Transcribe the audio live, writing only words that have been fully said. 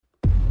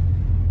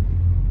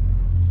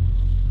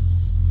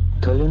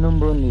C'è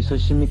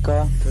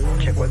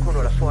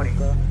qualcuno là fuori?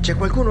 C'è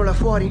qualcuno là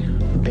fuori?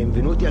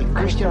 Benvenuti al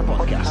Christian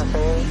Podcast.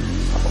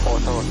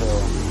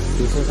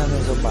 이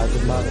세상에서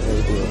마지막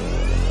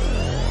라디오.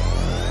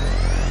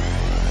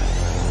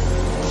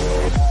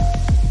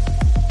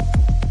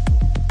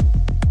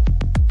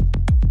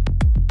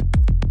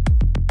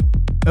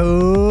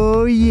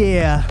 Oh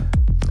yeah,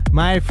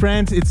 my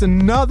friends, it's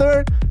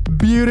another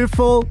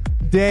beautiful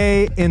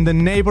day in the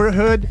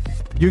neighborhood.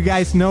 You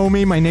guys know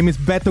me. My name is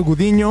Beto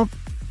Gudinho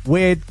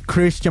with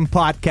Christian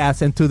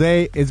Podcast, and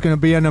today is going to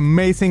be an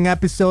amazing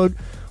episode.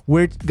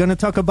 We're going to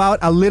talk about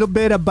a little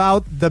bit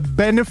about the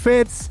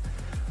benefits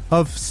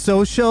of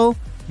social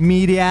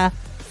media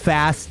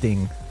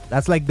fasting.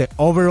 That's like the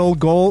overall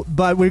goal,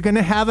 but we're going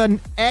to have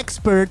an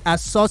expert, a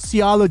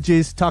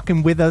sociologist,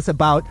 talking with us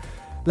about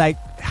like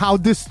how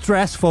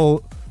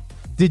distressful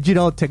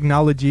digital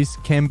technologies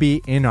can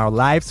be in our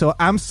lives. So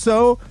I'm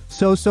so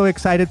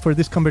excited for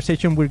this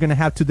conversation we're going to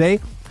have today.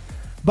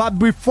 But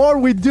before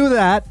we do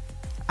that,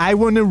 I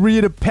want to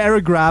read a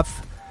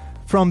paragraph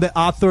from the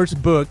author's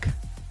book.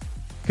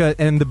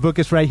 And the book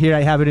is right here.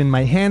 I have it in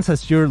my hands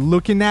as you're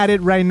looking at it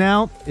right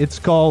now. It's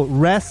called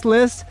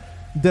Restless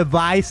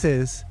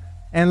Devices.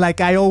 And like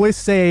I always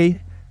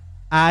say,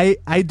 I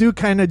do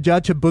kind of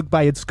judge a book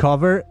by its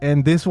cover,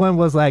 and this one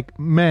was like,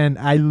 man,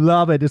 I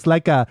love it. It's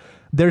like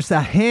there's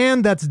a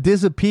hand that's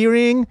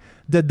disappearing.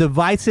 The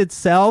device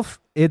itself,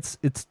 it's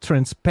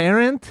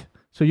transparent,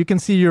 so you can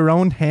see your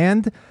own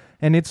hand,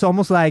 and it's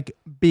almost like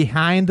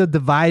behind the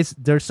device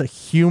there's a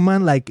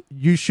human. Like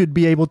you should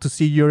be able to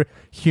see your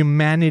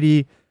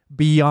humanity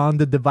beyond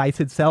the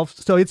device itself.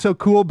 So it's so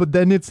cool, but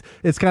then it's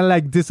kind of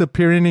like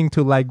disappearing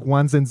into like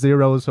ones and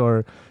zeros,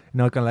 or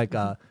kind of like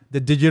the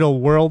digital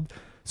world.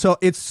 So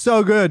it's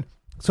so good.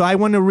 So I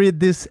want to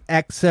read this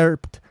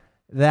excerpt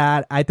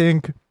that I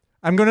think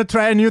I'm going to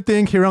try a new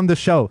thing here on the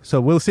show. So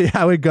we'll see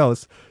how it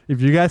goes.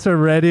 If you guys are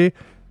ready,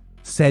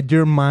 set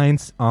your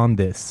minds on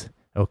this,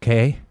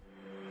 okay?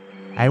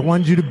 I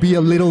want you to be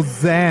a little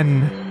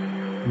zen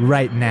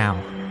right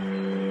now.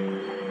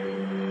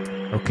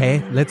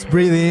 Okay, let's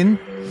breathe in.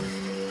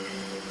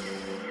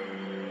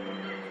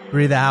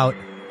 Breathe out.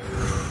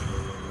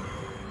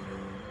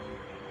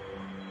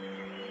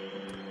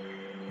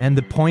 And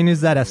the point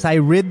is that as I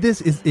read this,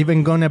 it's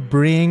even going to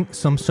bring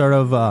some sort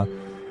of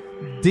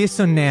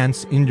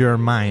dissonance in your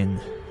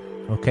mind.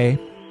 Okay?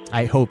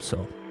 I hope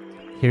so.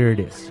 Here it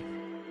is.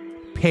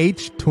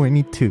 Page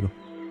 22.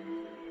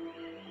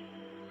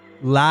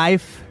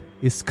 Life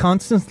is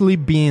constantly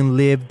being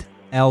lived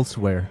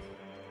elsewhere,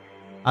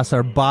 as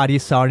our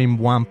bodies are in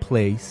one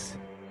place,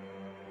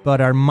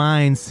 but our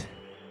minds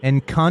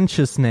and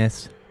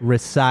consciousness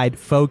reside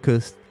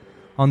focused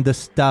on the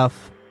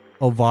stuff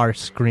of our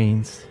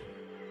screens.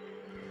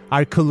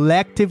 Our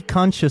collective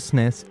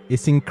consciousness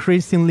is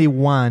increasingly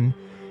one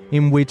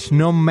in which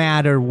no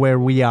matter where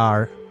we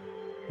are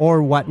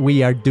or what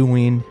we are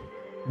doing,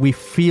 we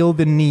feel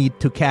the need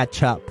to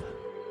catch up.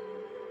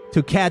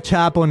 To catch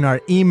up on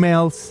our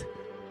emails,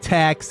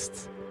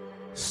 texts,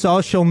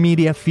 social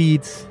media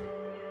feeds,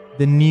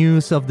 the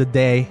news of the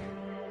day.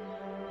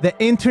 The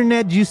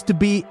internet used to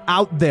be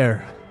out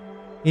there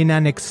in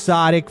an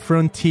exotic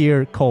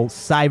frontier called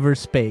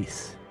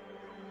cyberspace.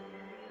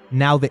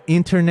 Now the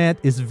internet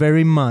is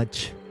very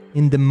much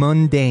in the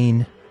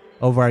mundane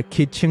of our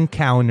kitchen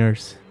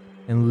counters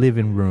and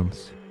living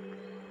rooms,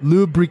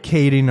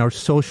 lubricating our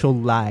social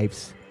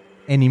lives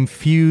and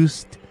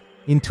infused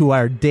into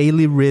our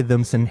daily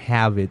rhythms and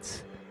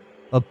habits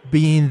of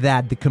being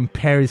that the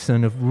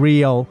comparison of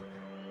real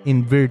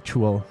in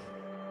virtual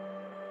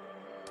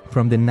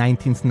from the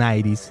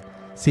 1990s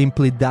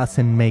simply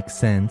doesn't make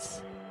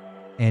sense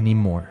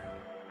anymore.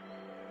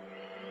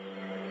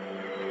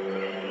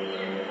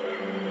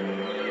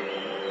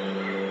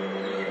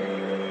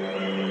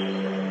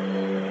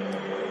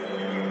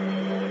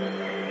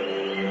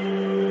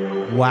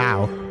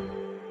 Wow.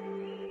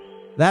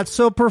 That's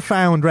so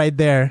profound right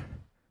there.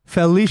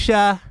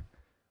 Felicia,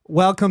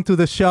 welcome to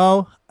the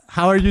show.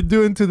 How are you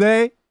doing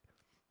today?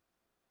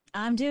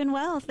 I'm doing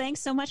well. Thanks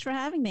so much for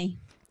having me.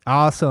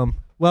 Awesome.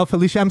 Well,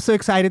 Felicia, I'm so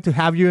excited to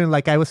have you. And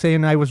like I was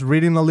saying, I was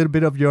reading a little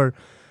bit of your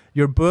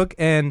book,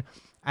 and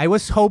I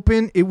was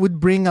hoping it would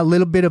bring a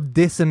little bit of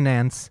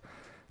dissonance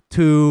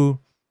to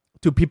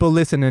people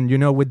listening,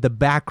 with the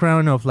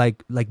background of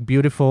like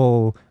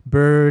beautiful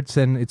birds,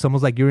 and it's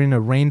almost like you're in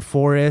a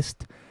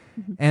rainforest.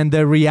 Mm-hmm. And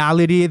the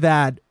reality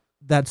that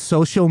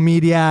social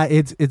media,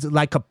 it's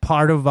like a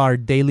part of our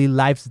daily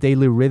lives,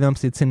 daily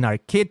rhythms. It's in our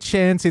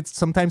kitchens, it's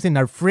sometimes in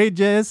our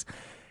fridges,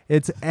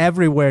 it's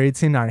everywhere,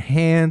 it's in our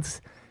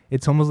hands.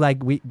 It's almost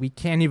like we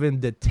can't even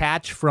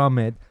detach from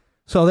it.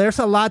 So there's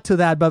a lot to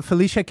that. But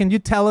Felicia, can you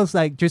tell us,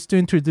 like, just to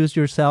introduce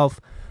yourself,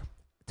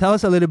 tell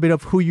us a little bit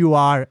of who you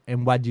are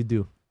and what you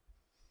do.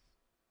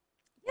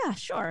 Yeah,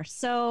 sure.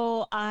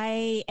 So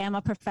I am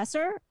a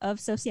professor of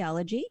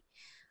sociology.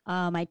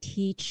 I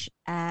teach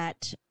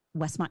at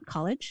Westmont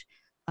College,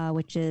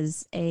 which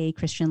is a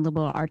Christian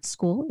liberal arts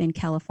school in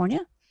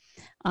California.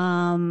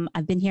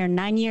 I've been here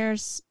 9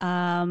 years,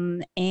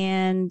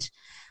 and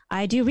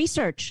I do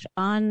research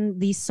on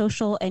the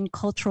social and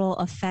cultural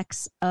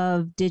effects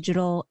of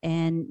digital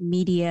and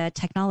media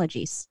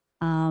technologies.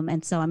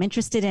 And so I'm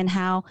interested in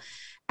how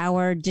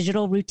our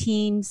digital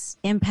routines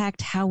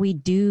impact how we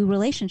do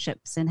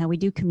relationships and how we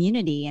do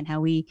community and how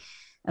we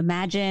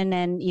imagine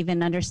and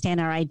even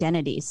understand our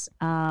identities.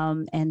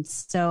 And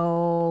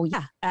so,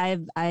 yeah,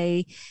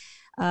 I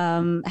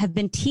have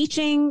been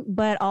teaching,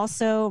 but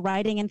also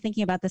writing and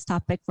thinking about this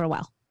topic for a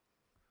while.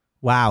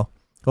 Wow.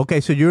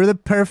 Okay, so you're the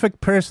perfect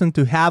person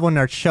to have on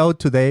our show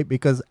today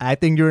because I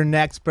think you're an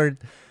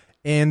expert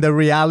in the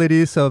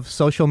realities of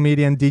social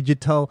media and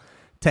digital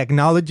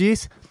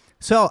technologies.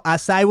 So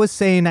as I was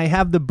saying, I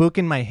have the book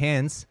in my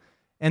hands,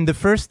 and the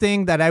first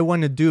thing that I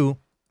want to do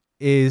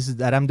is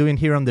that I'm doing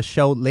here on the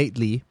show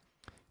lately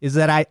is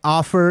that I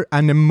offer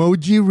an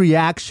emoji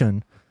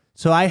reaction.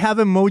 So I have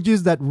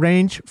emojis that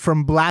range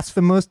from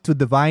blasphemous to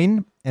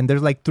divine, and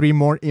there's like 3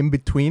 more in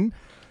between.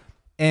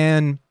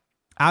 And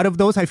out of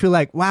those, I feel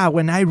like, wow,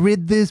 when I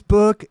read this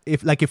book,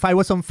 if I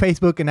was on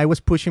Facebook and I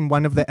was pushing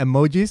one of the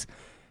emojis,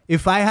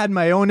 if I had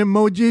my own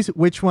emojis,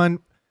 which one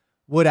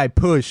would I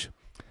push?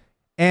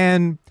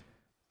 And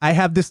I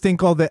have this thing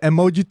called the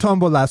emoji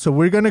tombola. So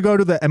we're going to go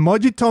to the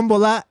emoji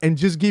tombola and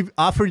just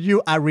offer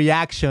you a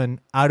reaction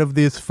out of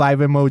these 5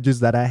 emojis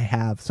that I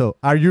have. So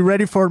are you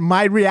ready for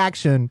my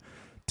reaction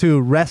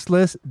to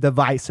restless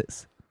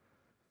devices?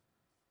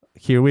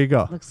 Here we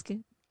go. Looks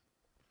good.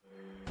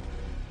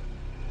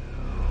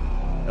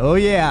 Oh,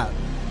 yeah.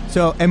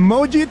 So,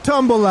 emoji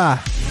tombola.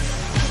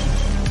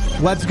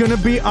 What's going to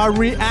be our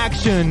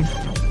reaction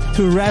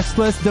to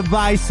restless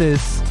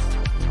devices?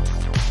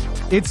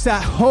 It's a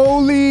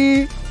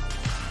holy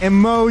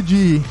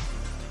emoji.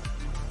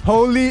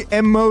 Holy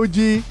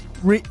emoji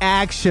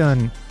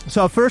reaction.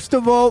 So, first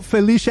of all,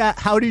 Felicia,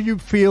 how do you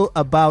feel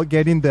about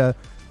getting the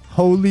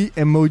holy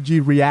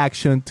emoji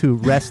reaction to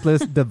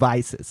restless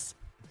devices?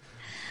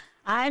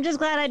 I'm just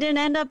glad I didn't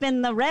end up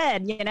in the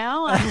red, you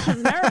know? I was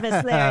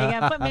nervous there. You're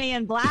going to put me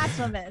in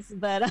blasphemous.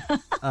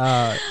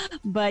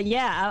 But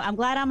yeah, I'm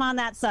glad I'm on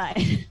that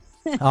side.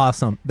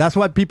 Awesome. That's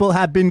what people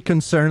have been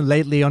concerned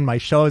lately on my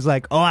show. Is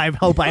like, oh, I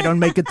hope I don't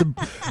make it to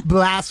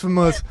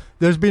blasphemous.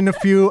 There's been a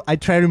few. I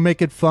try to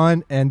make it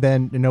fun, and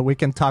then, we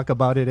can talk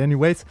about it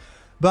anyways.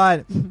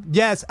 But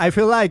yes, I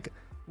feel like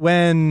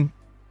when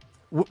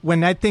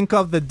I think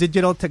of the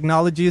digital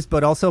technologies,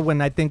 but also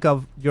when I think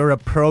of your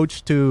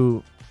approach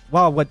to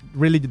what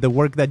really the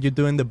work that you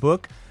do in the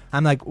book,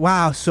 I'm like,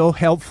 wow, so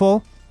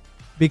helpful,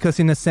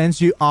 because in a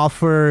sense you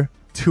offer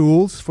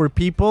tools for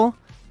people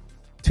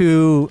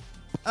to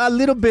a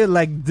little bit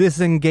like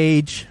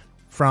disengage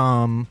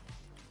from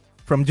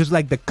just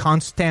like the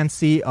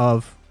constancy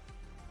of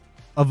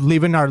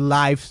living our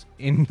lives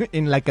in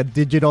like a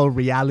digital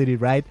reality,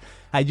 right?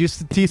 I used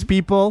to tease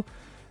people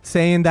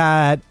saying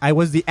that I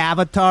was the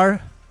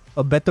avatar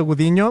of Beto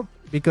Gudinho,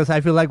 because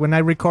I feel like when I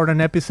record an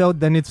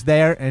episode, then it's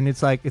there, and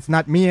it's like, it's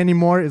not me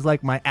anymore. It's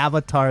like my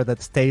avatar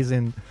that stays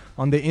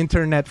on the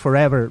internet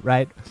forever,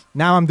 right?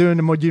 Now I'm doing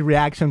emoji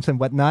reactions and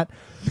whatnot.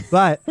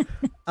 But,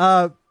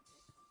 so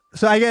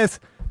I guess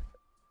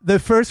the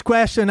first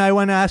question I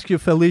want to ask you,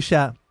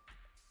 Felicia,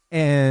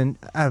 and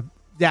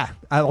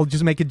I'll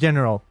just make it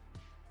general.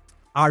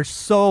 Are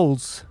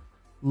souls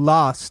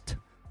lost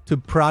to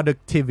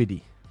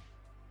productivity?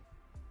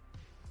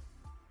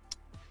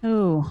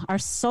 Oh, our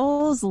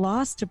souls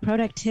lost to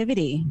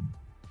productivity.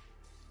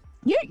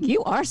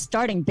 You are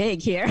starting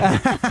big here.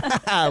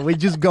 We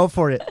just go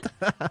for it.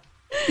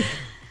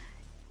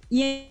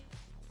 Yeah,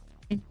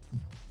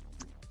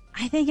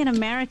 I think in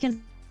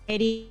American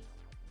society,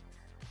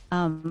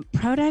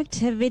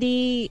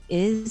 productivity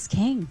is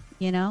king.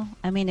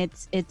 I mean,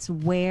 it's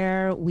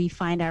where we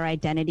find our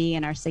identity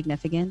and our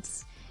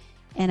significance,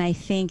 and I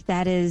think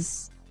that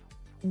is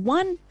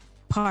one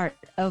part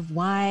of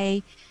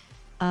why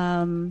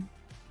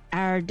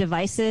our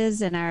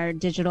devices and our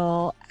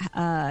digital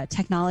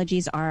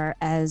technologies are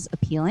as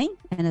appealing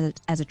and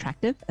as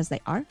attractive as they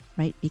are,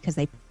 right? Because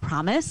they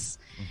promise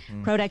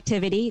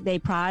productivity. They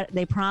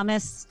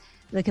promise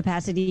the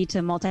capacity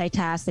to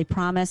multitask. They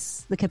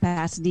promise the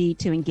capacity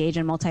to engage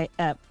in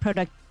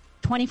product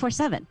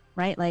 24/7,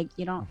 right? Like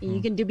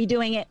you can be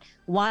doing it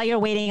while you're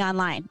waiting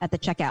online at the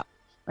checkout,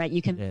 right?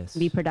 You can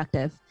be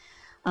productive.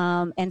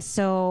 And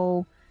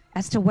so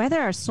as to whether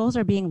our souls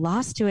are being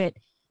lost to it,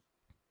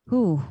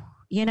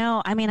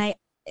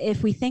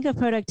 if we think of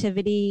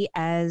productivity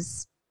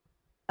as,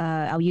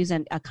 I'll use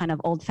a kind of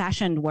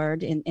old-fashioned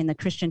word in the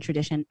Christian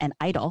tradition, an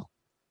idol,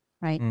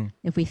 right?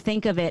 If we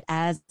think of it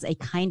as a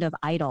kind of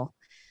idol,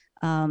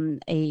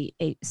 a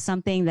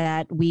something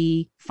that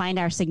we find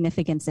our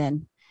significance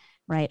in,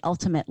 right?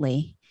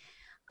 Ultimately,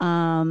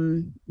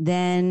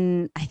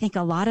 then I think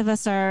a lot of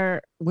us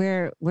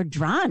we're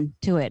drawn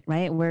to it,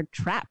 right? We're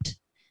trapped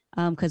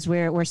because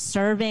we're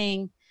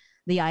serving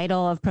the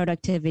idol of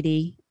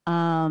productivity.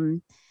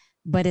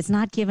 But it's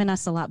not giving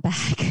us a lot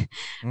back,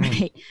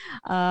 right?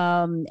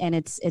 And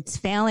it's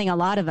failing a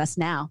lot of us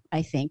now,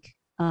 I think.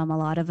 A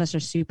lot of us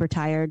are super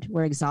tired.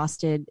 We're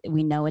exhausted.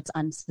 We know it's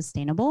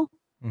unsustainable,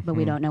 but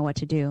we don't know what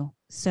to do.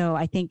 So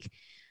I think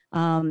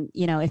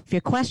If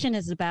your question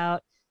is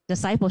about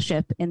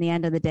discipleship in the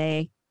end of the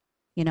day,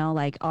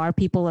 like, are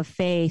people of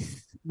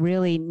faith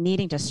really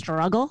needing to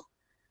struggle,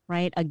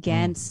 right,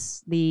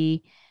 against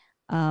the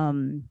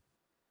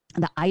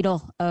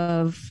idol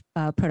of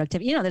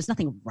productivity? There's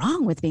nothing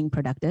wrong with being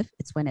productive.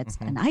 It's when it's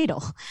an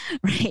idol,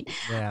 right?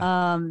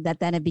 Yeah. That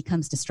then it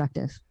becomes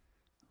destructive.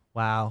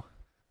 Wow,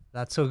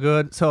 that's so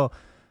good. So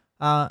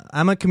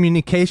I'm a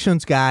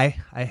communications guy.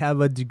 I have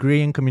a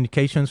degree in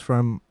communications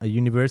from a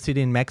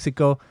university in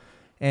Mexico.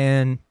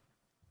 And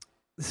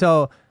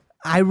so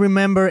I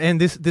remember,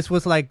 and this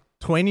was like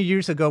 20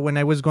 years ago when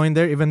I was going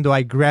there, even though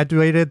I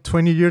graduated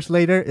 20 years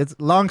later. It's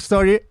a long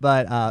story,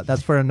 but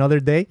that's for another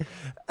day.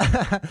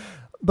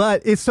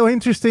 But it's so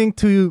interesting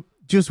to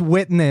just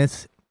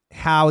witness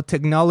how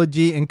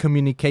technology and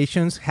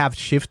communications have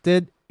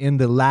shifted in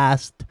the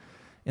last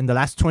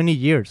 20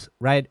 years,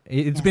 right?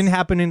 It's been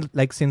happening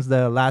like since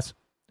the last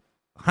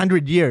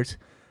 100 years,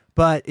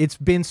 but it's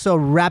been so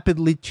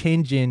rapidly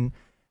changing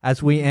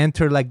as we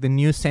enter like the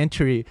new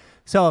century.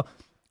 So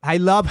I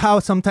love how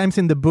sometimes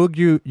in the book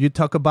you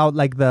talk about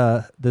like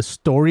the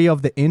story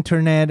of the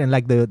internet and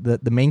like the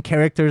main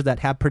characters that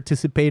have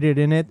participated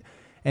in it,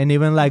 and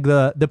even like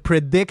the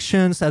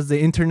predictions as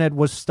the internet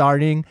was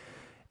starting,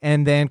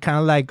 and then kind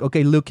of like,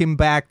 okay, looking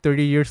back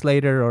 30 years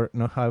later, or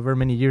however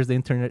many years the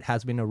internet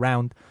has been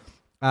around,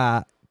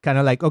 kind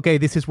of like, okay,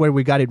 this is where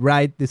we got it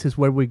right, this is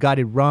where we got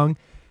it wrong.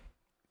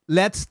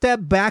 Let's step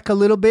back a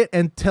little bit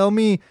and tell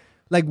me,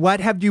 like, what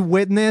have you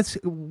witnessed?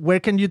 Where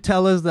can you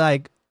tell us,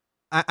 like,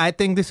 I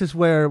think this is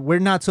where we're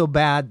not so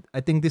bad, I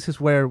think this is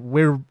where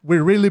we're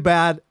really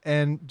bad,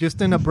 and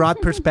just in a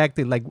broad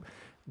perspective, like,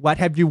 what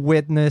have you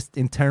witnessed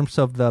in terms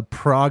of the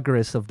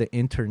progress of the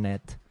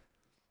internet?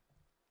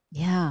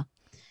 Yeah.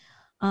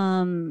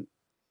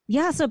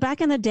 So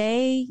back in the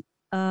day,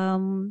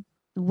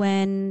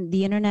 when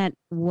the internet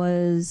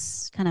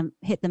was kind of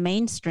hit the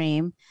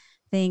mainstream,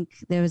 I think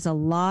there was a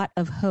lot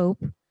of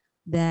hope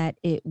that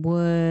it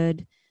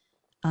would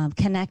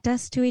connect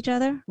us to each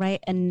other, right?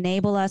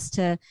 Enable us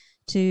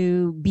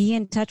to be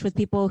in touch with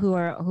people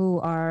who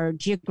are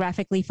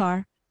geographically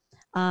far,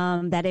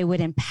 that it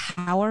would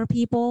empower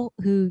people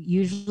who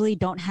usually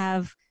don't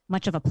have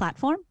much of a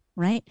platform,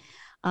 right?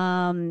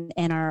 And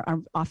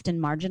are often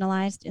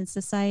marginalized in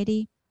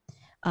society.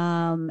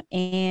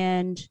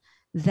 And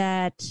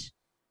that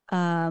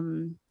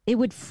it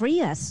would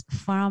free us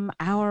from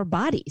our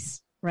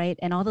bodies, right?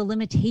 And all the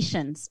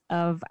limitations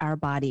of our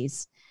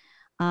bodies.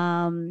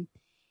 And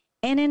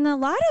in a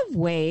lot of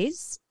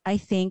ways, I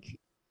think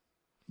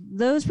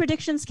those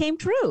predictions came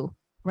true,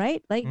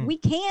 right? Like we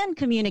can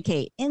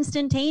communicate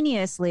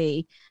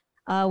instantaneously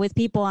with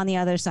people on the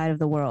other side of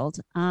the world.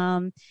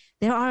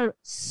 There are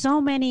so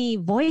many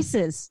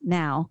voices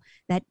now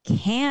that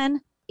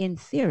can, in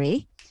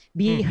theory,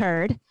 be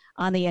heard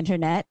on the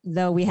internet,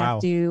 though we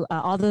have to,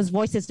 all those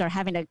voices are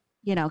having to,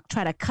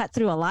 try to cut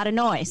through a lot of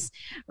noise,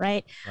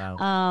 right?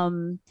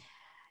 Wow.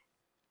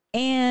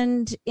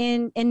 And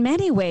in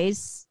many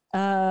ways,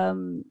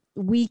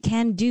 we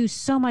can do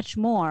so much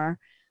more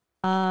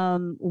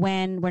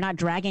when we're not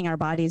dragging our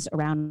bodies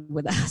around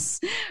with us,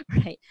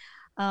 right?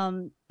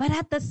 But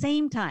at the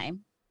same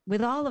time,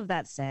 with all of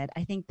that said,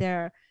 I think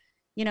I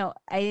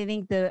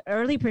think the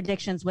early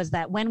predictions was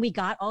that when we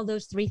got all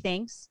those three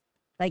things,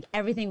 like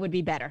everything would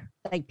be better.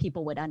 Like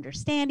people would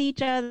understand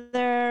each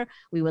other,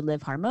 we would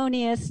live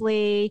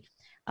harmoniously,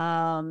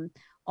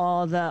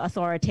 all the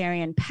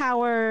authoritarian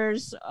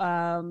powers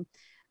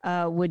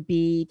would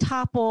be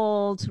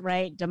toppled,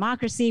 right?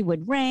 Democracy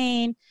would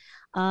reign.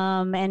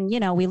 And,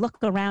 we look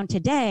around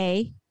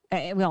today,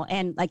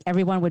 and like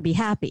everyone would be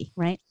happy,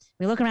 right?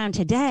 We look around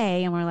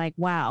today and we're like,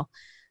 wow,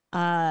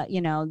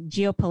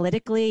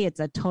 geopolitically, it's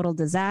a total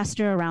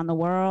disaster around the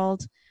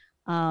world.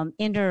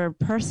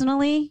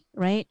 Interpersonally,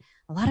 right?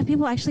 A lot of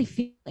people actually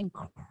feel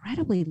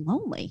incredibly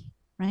lonely,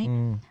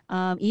 right?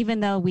 Even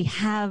though we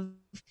have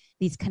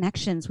these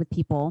connections with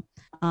people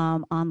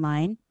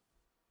online.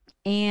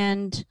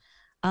 And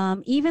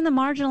even the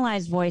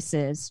marginalized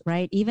voices,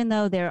 right? Even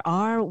though there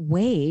are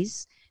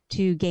ways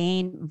to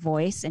gain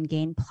voice and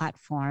gain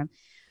platform,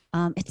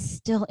 it's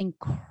still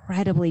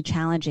incredibly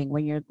challenging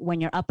when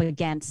you're up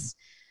against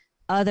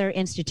other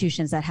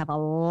institutions that have a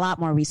lot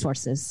more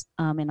resources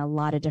in a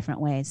lot of different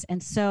ways.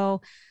 And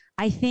so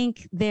I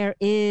think there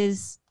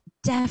is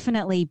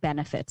definitely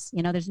benefits.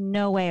 There's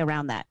no way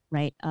around that,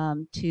 right?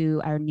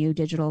 To our new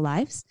digital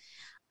lives.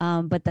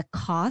 But the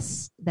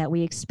costs that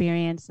we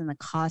experience and the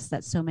costs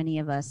that so many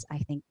of us, I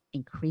think,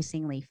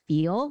 increasingly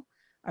feel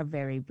are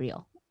very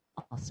real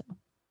also.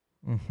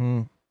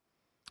 Mm-hmm.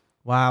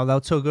 Wow,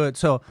 that's so good.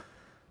 So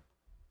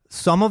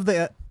some of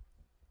the,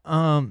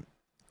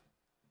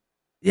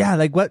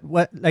 like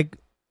like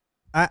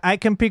I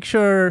can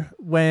picture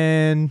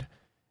when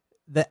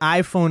the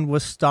iPhone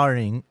was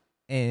starting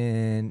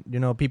and,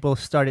 people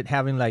started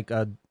having like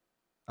a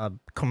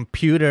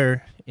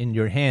computer in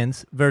your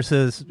hands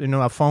versus,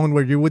 a phone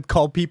where you would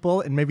call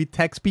people and maybe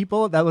text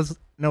people. That was,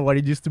 what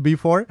it used to be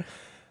for.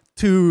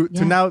 To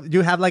now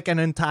you have like an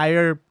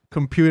entire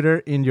computer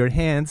in your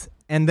hands.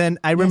 And then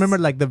I remember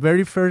like the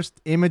very first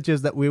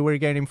images that we were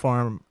getting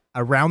from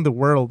around the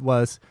world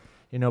was,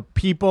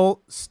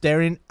 people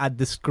staring at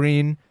the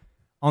screen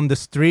on the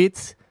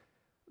streets,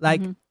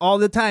 like all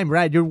the time,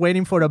 right? You're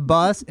waiting for a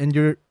bus and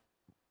you're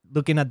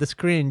looking at the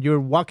screen. You're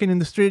walking in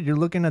the street, you're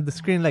looking at the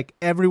screen, like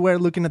everywhere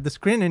looking at the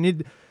screen.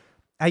 And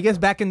I guess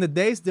back in the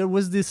days, there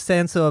was this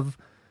sense of,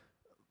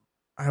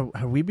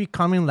 are we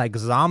becoming like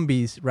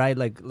zombies, right?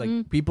 Like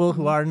people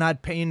who are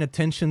not paying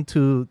attention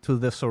to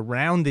the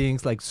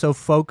surroundings, like so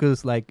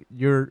focused, like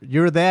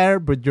you're there,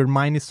 but your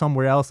mind is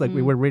somewhere else, like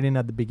we were reading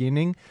at the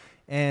beginning.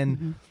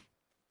 And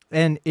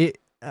it,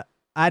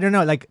 I don't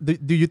know, like,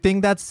 do you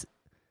think that's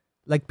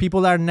like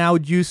people are now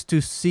used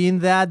to seeing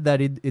that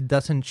it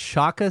doesn't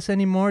shock us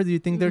anymore? Do you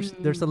think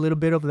there's a little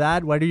bit of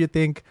that? Why do you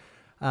think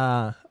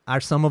are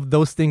some of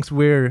those things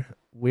we're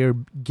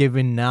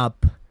giving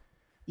up?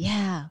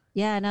 Yeah,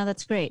 no,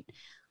 that's great.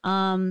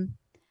 I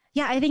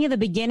think in the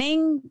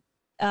beginning,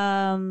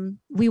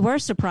 we were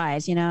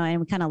surprised, and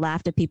we kind of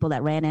laughed at people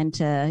that ran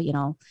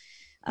into,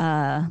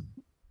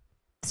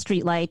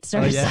 street lights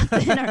or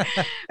something,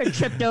 or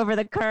tripped over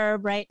the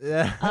curb, right?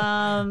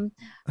 Yeah.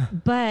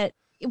 But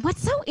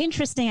what's so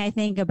interesting, I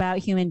think, about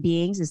human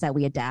beings is that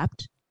we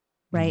adapt,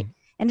 right?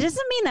 And it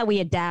doesn't mean that we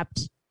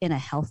adapt in a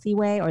healthy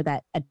way or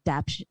that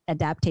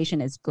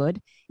adaptation is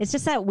good. It's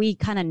just that we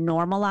kind of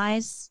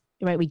normalize,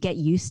 right? We get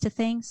used to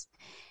things.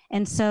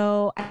 And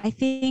so I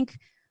think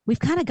we've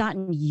kind of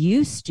gotten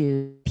used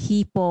to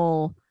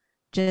people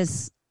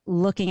just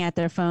looking at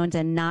their phones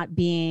and not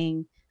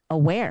being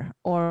aware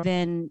or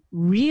even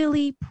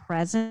really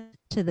present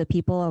to the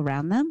people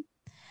around them.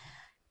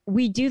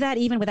 We do that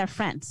even with our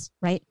friends,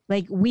 right?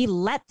 Like we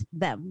let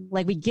them,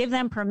 like we give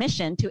them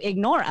permission to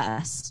ignore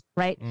us,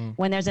 right?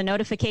 When there's a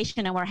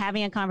notification and we're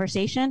having a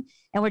conversation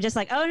and we're just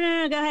like, oh,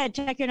 no, go ahead,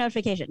 check your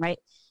notification, right?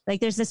 Like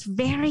there's this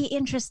very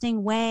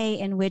interesting way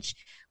in which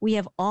we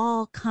have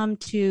all come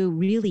to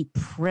really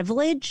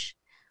privilege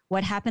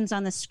what happens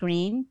on the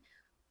screen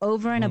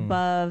over and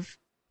above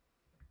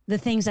the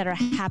things that are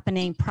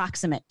happening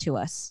proximate to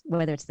us,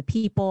 whether it's the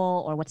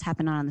people or what's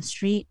happening on the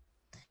street.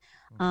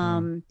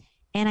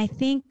 And I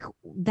think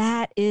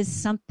that is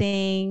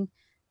something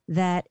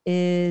that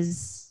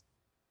is,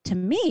 to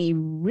me,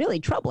 really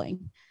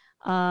troubling,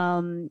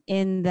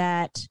 in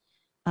that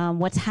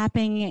what's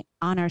happening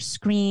on our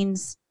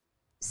screens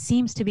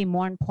seems to be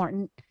more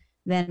important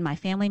than my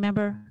family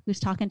member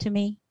who's talking to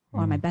me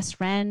or my best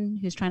friend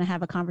who's trying to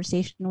have a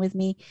conversation with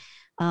me.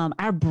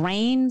 Our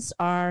brains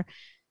are,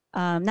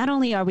 not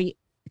only are we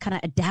kind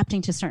of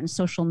adapting to certain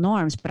social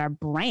norms, but our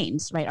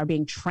brains, right, are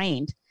being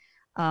trained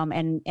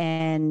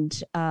in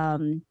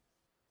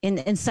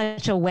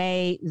such a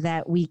way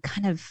that we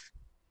kind of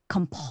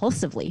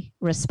compulsively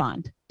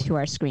respond to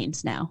our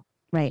screens now,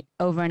 right,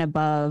 over and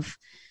above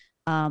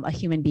a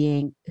human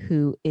being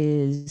who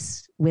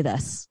is with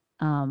us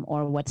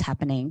or what's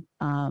happening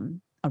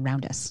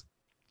around us.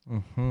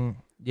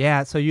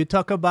 Yeah, so you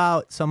talk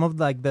about some of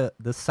like the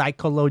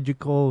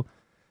psychological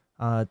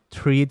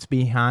traits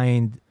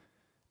behind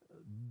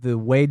the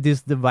way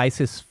these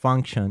devices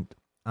functioned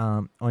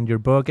on your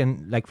book.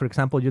 And like, for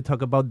example, you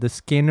talk about the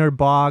Skinner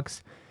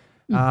box,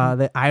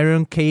 the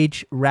iron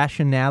cage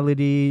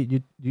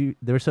rationality.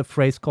 There's a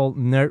phrase called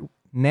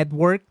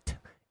networked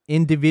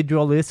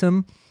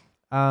individualism.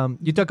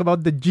 You talk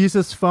about the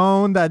Jesus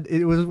phone, that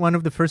it was one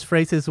of the first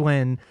phrases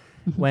when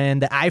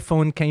the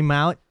iPhone came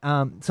out.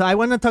 So I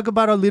want to talk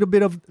about a little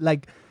bit of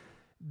like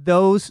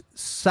those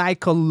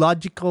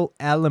psychological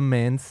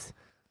elements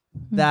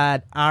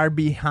that are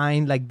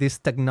behind like these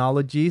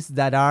technologies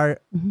that are,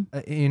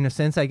 in a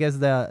sense, I guess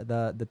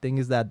the thing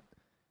is that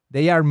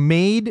they are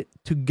made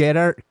to get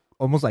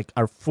almost like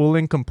our full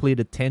and complete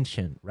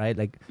attention, right?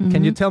 Like,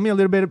 can you tell me a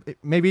little bit,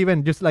 maybe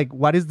even just like,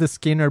 what is the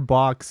Skinner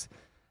box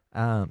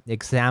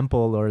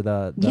example or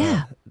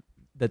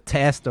the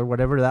test or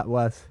whatever that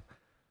was?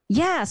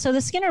 Yeah, so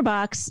the Skinner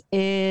box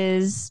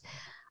is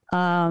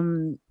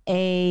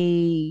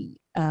a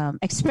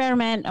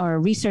experiment or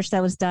research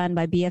that was done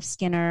by B.F.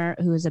 Skinner,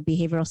 who is a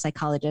behavioral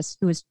psychologist,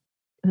 who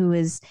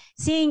is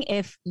seeing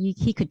if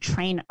he could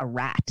train a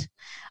rat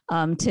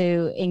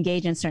to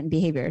engage in certain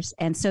behaviors.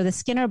 And so the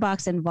Skinner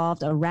box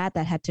involved a rat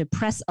that had to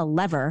press a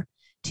lever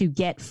to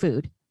get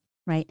food,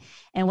 right?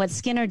 And what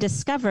Skinner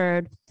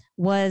discovered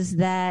was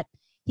that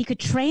he could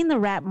train the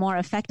rat more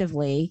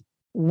effectively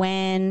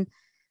when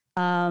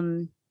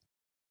every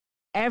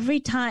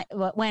time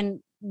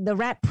when the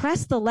rat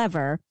pressed the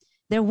lever,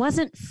 there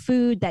wasn't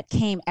food that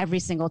came every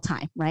single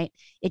time, right?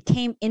 It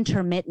came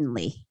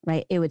intermittently,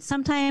 right? It would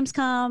sometimes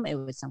come, it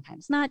would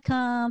sometimes not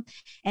come.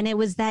 And it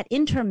was that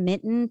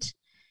intermittent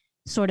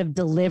sort of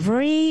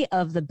delivery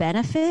of the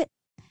benefit,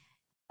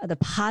 the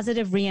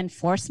positive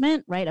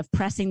reinforcement, right, of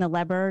pressing the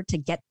lever to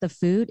get the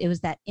food. It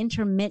was that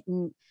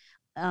intermittent,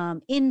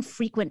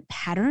 infrequent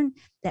pattern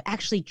that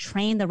actually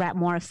trained the rat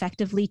more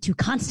effectively to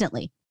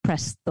constantly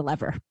press the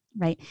lever.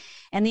 Right.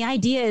 And the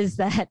idea is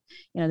that,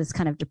 this is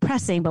kind of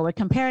depressing, but we're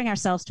comparing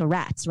ourselves to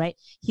rats, right?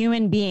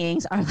 Human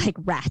beings are like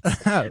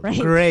rats, right?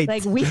 Great.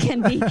 Like we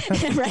can be,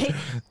 right?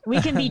 We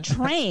can be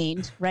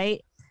trained,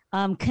 right?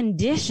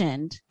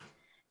 conditioned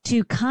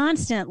to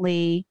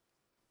constantly,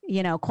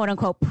 quote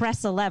unquote,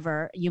 press a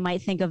lever. You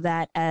might think of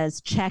that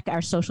as check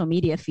our social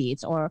media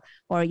feeds, or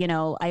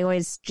I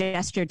always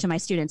gesture to my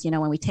students,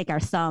 when we take our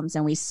thumbs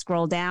and we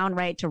scroll down,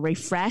 right, to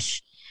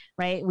refresh,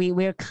 right?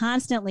 We're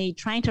constantly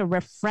trying to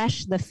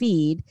refresh the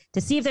feed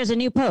to see if there's a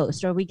new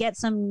post or we get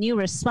some new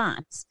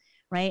response,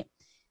 right?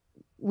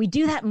 We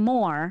do that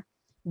more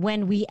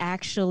when we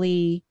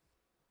actually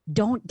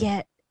don't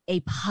get a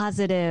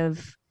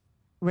positive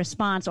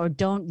response or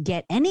don't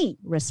get any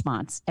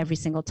response every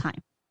single time,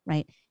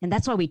 right? And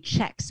that's why we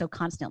check so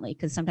constantly,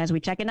 because sometimes we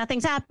check and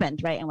nothing's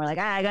happened, right? And we're like,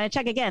 I gotta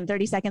check again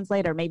 30 seconds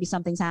later, maybe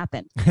something's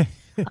happened.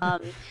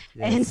 Yes.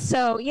 And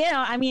so,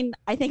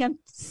 I think I'm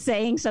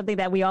saying something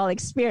that we all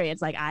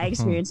experience, like I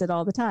experience it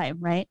all the time,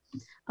 right?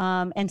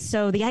 And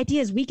so the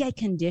idea is we get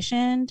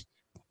conditioned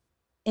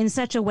in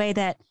such a way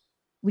that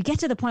we get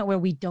to the point where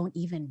we don't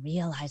even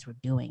realize we're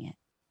doing it.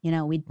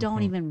 We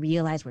don't even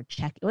realize we're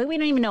checking. We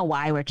don't even know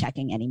why we're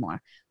checking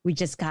anymore. We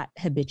just got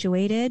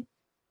habituated,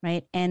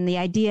 right? And the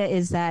idea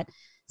is that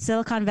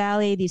Silicon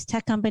Valley, these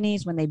tech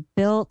companies, when they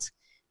built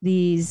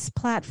these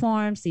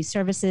platforms, these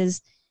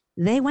services,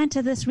 they went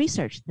to this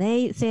research.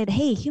 They said,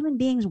 hey, human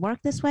beings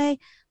work this way.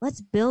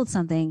 Let's build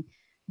something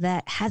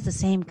that has the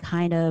same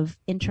kind of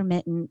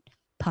intermittent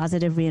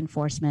positive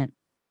reinforcement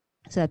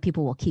so that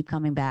people will keep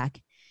coming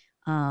back,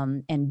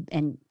 and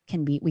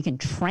we can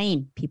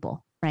train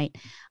people, right,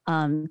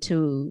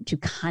 to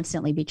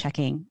constantly be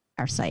checking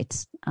our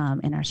sites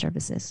and our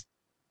services.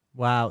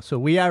 Wow. So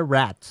we are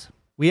rats.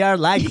 We are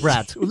like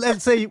rats.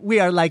 Let's say we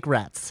are like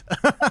rats.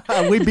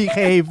 We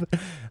behave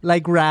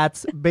like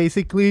rats,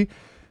 basically.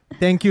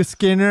 Thank you,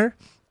 Skinner.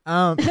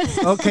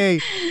 Okay.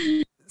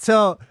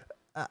 So,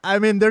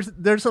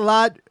 there's a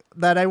lot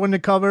that I want to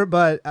cover,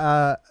 but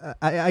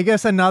I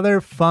guess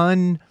another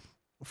fun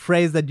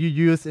phrase that you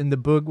used in the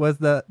book was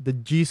the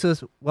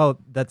Jesus,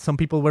 that some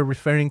people were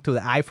referring to the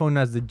iPhone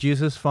as the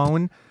Jesus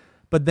phone,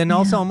 but then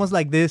also almost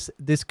like this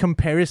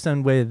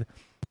comparison with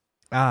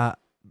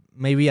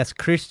maybe as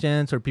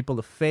Christians or people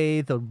of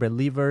faith or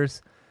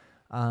believers,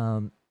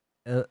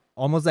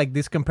 almost like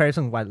this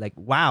comparison, like,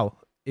 wow,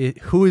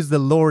 who is the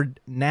Lord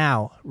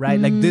now, right?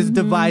 Like this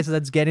device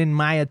that's getting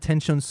my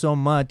attention so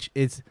much,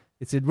 is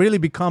it really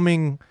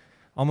becoming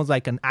almost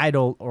like an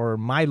idol or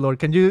my Lord?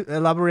 Can you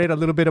elaborate a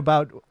little bit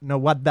about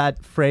what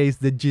that phrase,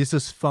 the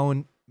Jesus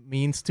phone,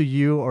 means to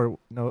you, or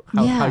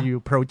how you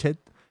approach it?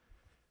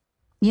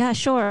 Yeah,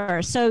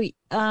 sure. So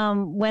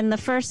when the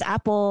first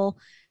Apple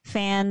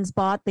fans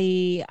bought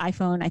the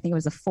iPhone, I think it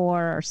was a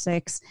 4 or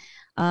 6,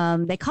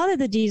 they called it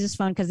the Jesus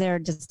phone because they're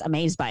just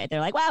amazed by it.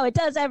 They're like, wow, it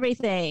does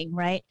everything,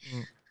 right?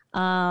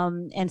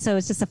 And so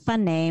it's just a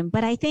fun name.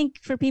 But I think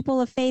for people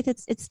of faith,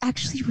 it's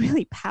actually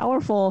really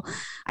powerful,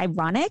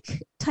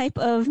 ironic type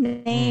of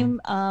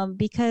name,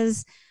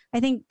 because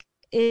I think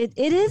it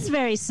is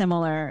very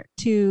similar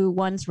to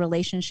one's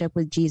relationship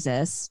with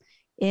Jesus,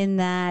 in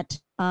that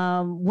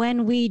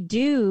when we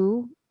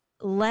do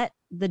let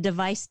the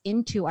device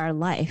into our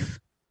life,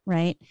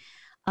 right?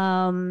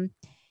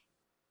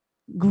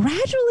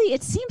 Gradually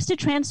it seems to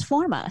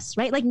transform us,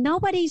 right? Like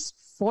nobody's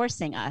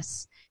forcing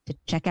us to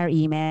check our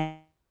email,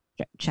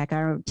 check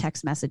our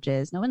text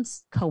messages. No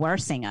one's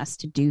coercing us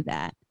to do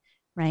that,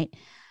 right?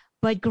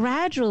 But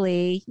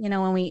gradually,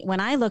 when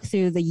I look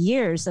through the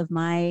years of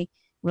my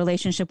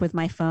relationship with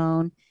my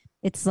phone,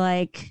 it's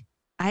like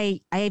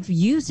I've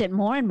used it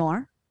more and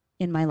more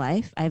in my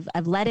life. I've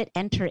let it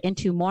enter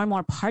into more and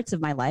more parts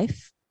of my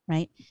life,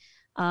 right?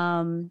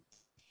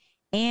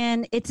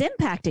 And it's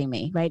impacting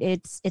me, right?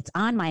 It's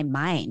on my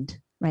mind,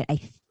 right?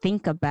 I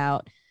think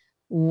about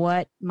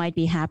what might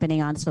be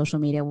happening on social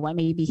media, what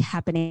may be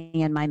happening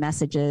in my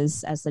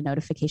messages as the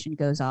notification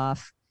goes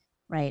off,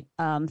 right?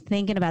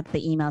 Thinking about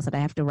the emails that I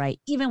have to write,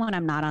 even when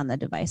I'm not on the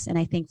device. And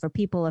I think for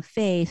people of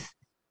faith,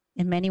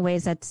 in many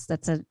ways, that's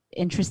an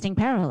interesting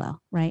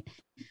parallel, right?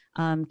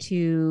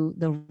 To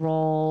the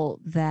role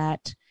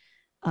that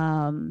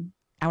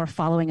our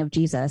following of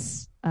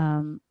Jesus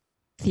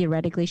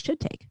theoretically should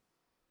take.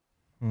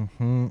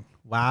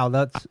 Wow,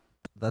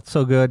 that's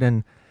so good.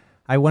 And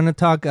I want to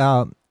talk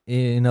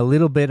in a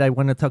little bit. I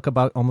want to talk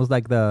about almost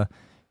like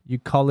you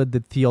call it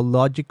the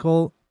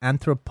theological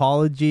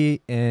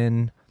anthropology,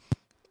 and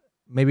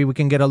maybe we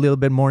can get a little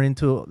bit more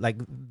into like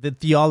the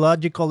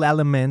theological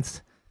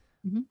elements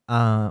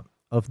of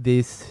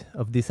these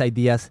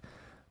ideas.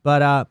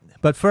 But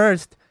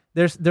first,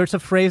 there's a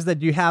phrase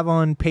that you have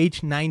on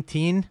page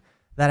 19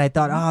 that I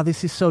thought,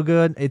 this is so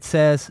good. It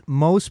says,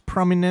 most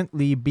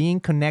prominently, being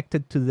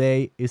connected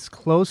today is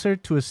closer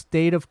to a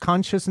state of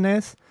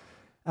consciousness,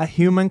 a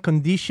human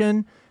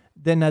condition,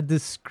 than a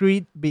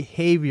discrete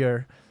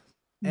behavior.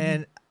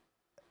 And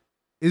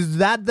is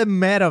that the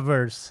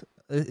metaverse?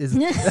 Is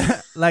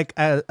like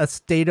a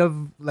state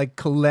of like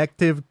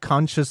collective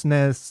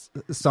consciousness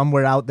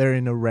somewhere out there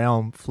in a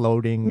realm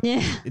floating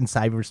in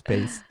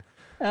cyberspace?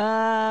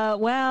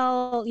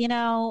 Well, when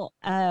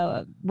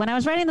I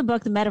was writing the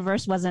book, the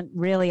metaverse wasn't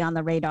really on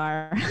the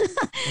radar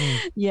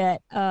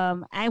yet.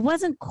 I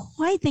wasn't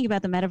quite thinking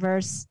about the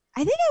metaverse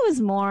I think I was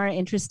more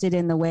interested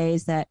in the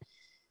ways that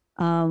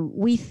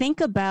we tend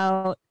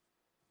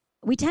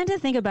to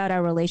think about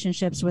our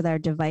relationships with our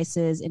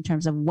devices in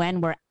terms of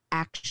when we're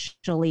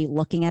actually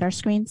looking at our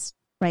screens,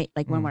 right?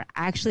 Like when we're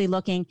actually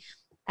looking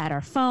at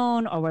our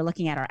phone, or we're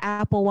looking at our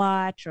Apple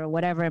Watch, or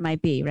whatever it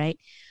might be, right?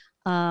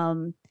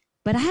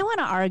 But I want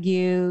to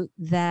argue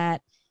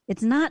that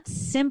it's not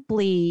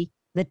simply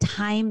the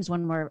times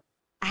when we're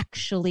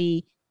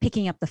actually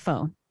picking up the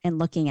phone and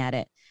looking at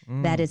it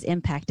that is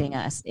impacting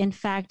us. In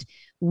fact,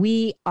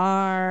 we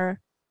are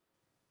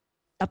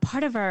a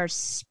part of our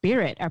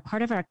spirit, a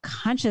part of our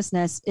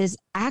consciousness is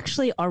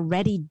actually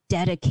already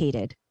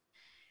dedicated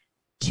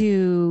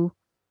to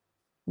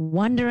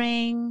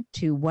wondering,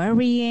 to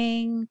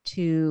worrying,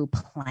 to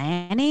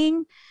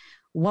planning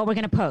what we're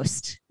going to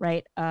post,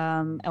 right?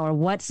 Or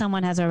what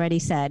someone has already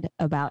said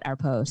about our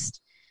post.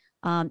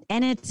 And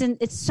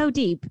it's so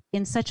deep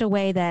in such a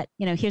way that,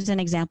 here's an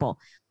example.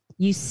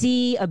 You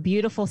see a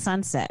beautiful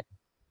sunset,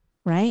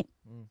 right?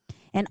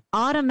 And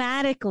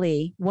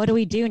automatically, what do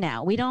we do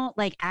now? We don't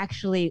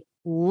actually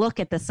look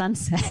at the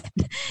sunset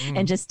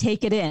and just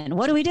take it in.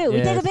 What do? We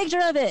take a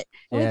picture of it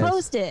and we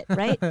post it,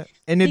 right?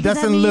 And it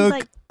doesn't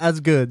look as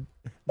good.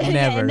 Never.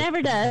 Yeah, it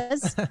never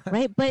does,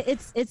 right? But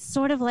it's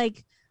sort of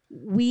like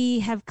we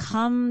have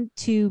come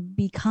to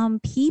become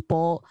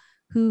people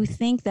who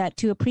think that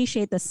to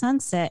appreciate the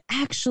sunset,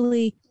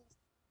 actually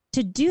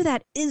to do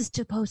that is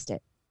to post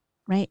it,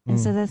 right? And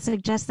so that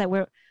suggests that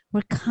we're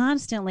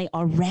constantly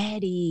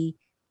already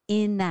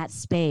in that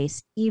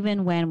space,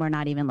 even when we're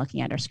not even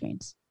looking at our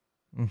screens.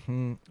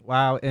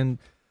 Wow. And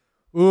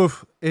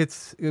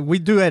we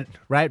do it,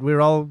 right? We're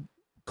all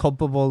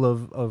culpable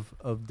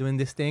of doing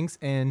these things.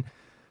 And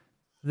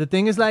the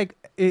thing is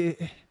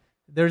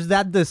there's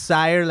that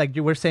desire, like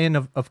you were saying,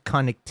 of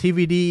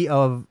connectivity,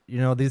 of,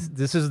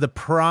 this is the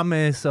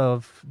promise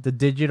of the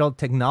digital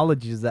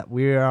technologies that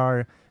we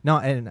are now.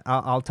 And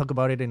I'll talk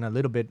about it in a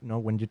little bit,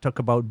 when you talk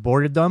about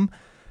boredom,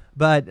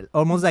 but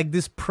almost like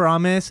this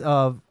promise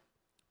of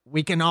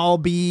we can all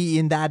be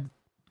in that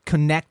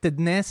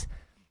connectedness.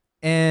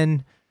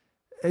 And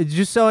it's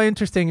just so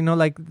interesting,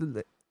 like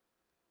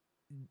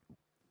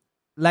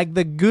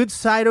the good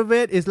side of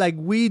it is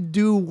we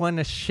do want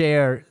to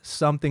share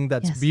something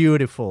that's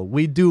beautiful.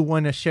 We do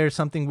want to share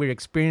something we're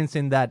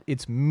experiencing that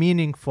it's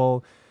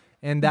meaningful,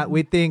 and that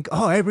we think,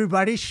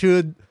 everybody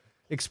should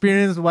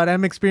experience what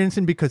I'm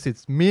experiencing because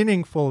it's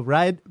meaningful,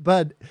 right?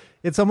 But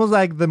it's almost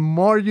like the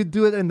more you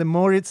do it and the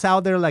more it's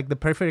out there. Like the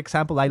perfect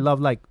example, I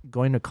love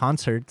going to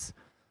concerts.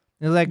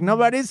 It's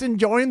nobody's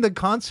enjoying the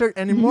concert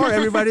anymore.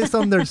 Everybody's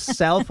on their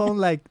cell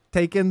phone,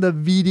 taking the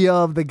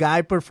video of the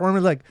guy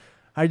performing.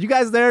 Are you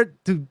guys there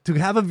to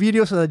have a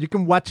video so that you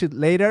can watch it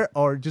later,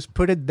 or just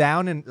put it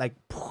down and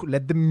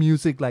let the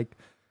music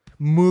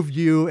move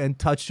you and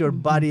touch your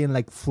body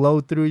and flow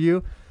through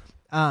you?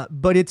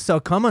 But it's so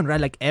common,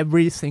 right?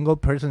 Every single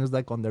person is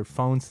on their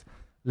phones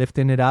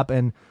lifting it up,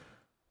 and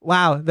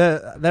wow,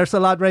 there's a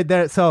lot right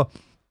there. So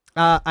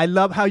I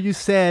love how you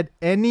said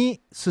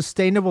any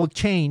sustainable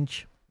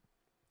change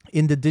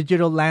in the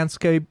digital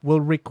landscape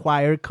will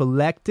require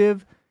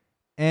collective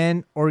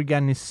and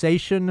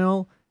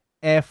organizational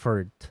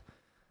effort.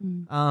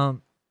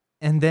 And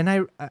then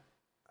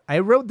I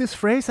wrote this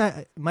phrase.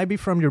 It might be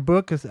from your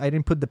book because I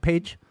didn't put the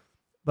page,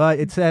 but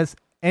it says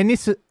I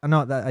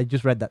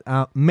just read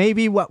that.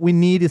 Maybe what we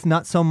need is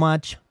not so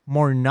much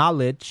more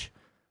knowledge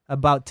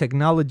about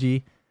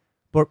technology,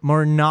 but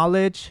more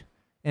knowledge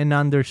and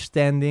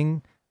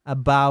understanding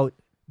about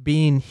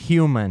being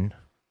human.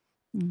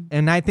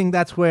 And I think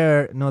that's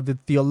where the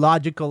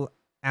theological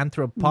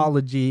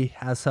anthropology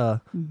has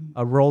a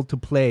role to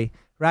play,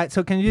 right?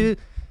 So can you,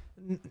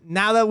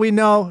 now that we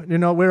know,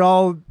 we're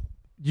all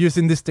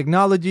using these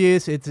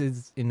technologies, it's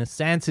in a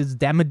sense it's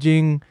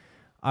damaging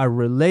our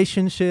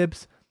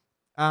relationships.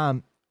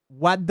 How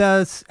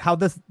does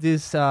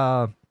this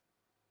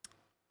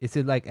is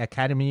it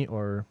academy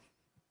or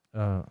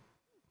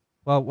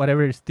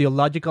whatever it's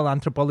theological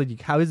anthropology,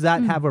 how does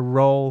that have a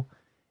role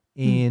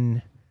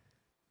in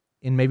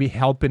maybe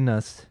helping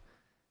us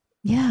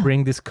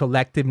bring this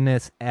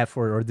collectiveness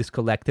effort, or this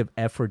collective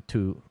effort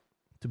to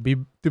be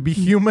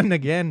human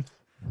again?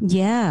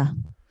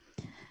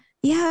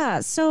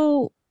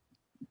 So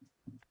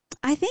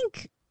I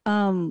think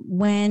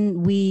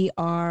when we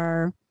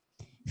are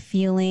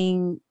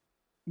feeling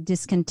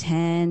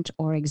discontent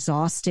or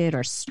exhausted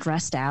or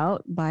stressed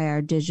out by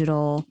our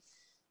digital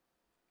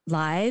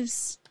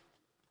lives,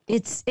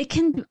 it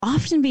can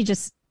often be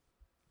just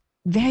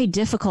very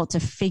difficult to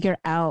figure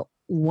out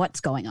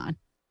what's going on,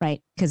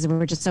 right? Because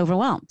we're just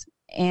overwhelmed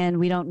and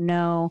we don't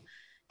know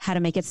how to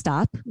make it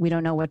stop. We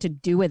don't know what to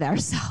do with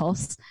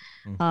ourselves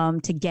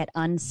to get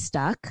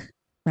unstuck,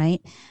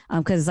 right?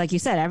 Because like you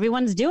said,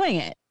 everyone's doing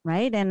it,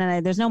 right?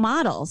 And there's no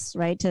models,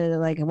 right? To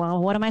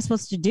what am I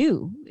supposed to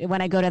do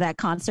when I go to that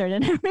concert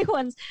and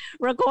everyone's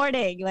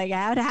recording?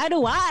 How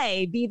do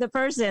I be the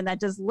person that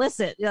just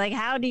listens?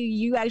 How do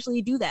you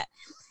actually do that?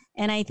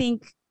 And I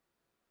think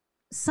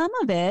some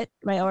of it,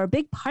 right, or a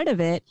big part of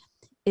it,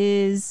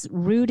 is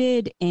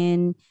rooted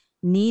in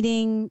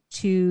needing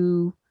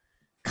to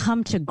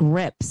come to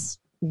grips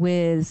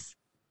with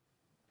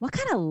what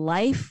kind of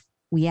life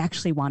we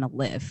actually want to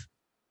live,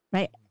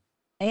 right?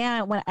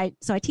 And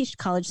I teach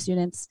college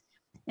students,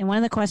 and one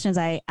of the questions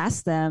I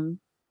ask them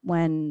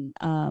when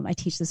I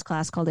teach this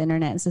class called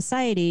Internet and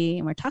Society,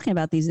 and we're talking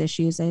about these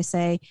issues, I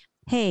say,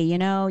 hey,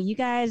 you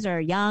guys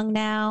are young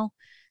now,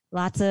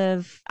 lots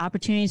of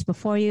opportunities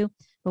before you,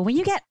 but when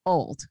you get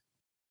old,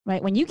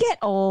 right? When you get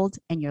old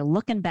and you're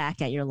looking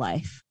back at your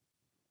life,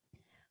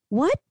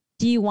 what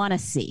do you want to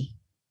see?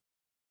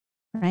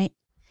 Right?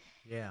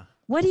 Yeah.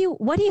 What do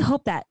you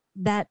hope that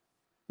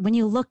when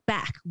you look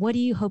back, what do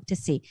you hope to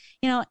see?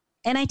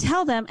 And I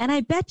tell them, and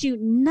I bet you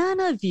none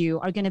of you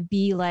are going to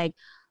be like,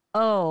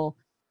 oh,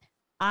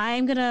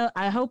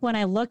 I hope when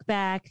I look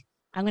back,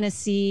 I'm going to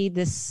see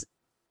this,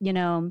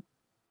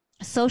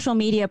 social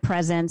media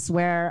presence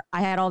where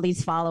I had all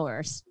these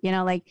followers,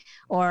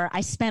 or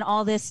I spent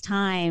all this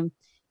time,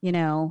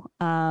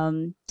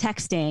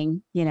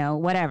 texting,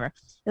 whatever.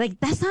 Like,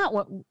 that's not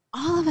what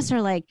all of us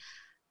are like.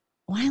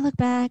 When I look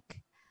back,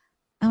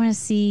 I want to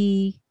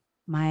see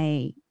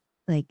my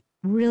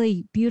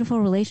really beautiful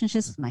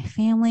relationships with my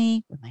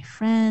family, with my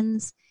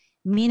friends,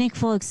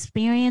 meaningful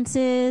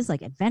experiences,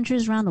 like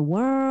adventures around the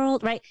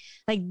world, right?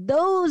 Like,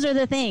 those are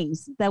the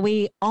things that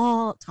we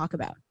all talk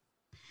about.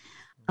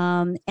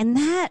 And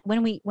that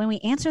when we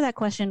answer that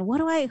question, what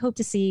do I hope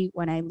to see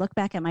when I look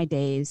back at my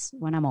days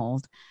when I'm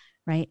old,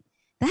 right?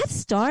 That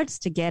starts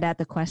to get at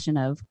the question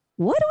of,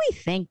 what do we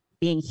think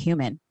being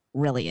human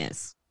really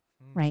is,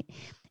 right?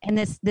 And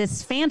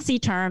this fancy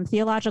term,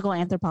 theological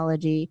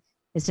anthropology,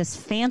 is just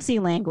fancy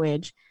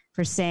language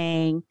for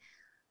saying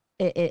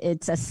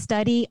it's a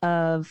study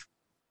of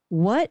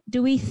what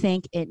do we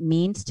think it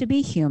means to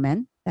be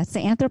human. That's the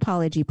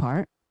anthropology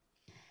part,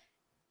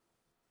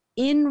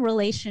 in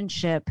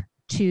relationship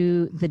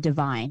to the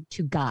divine,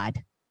 to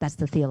God. That's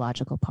the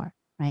theological part,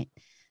 right?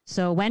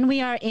 So when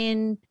we are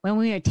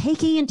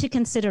taking into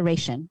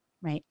consideration,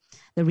 right,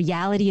 the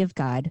reality of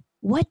God,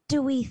 what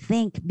do we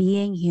think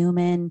being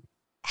human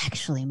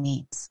actually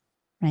means,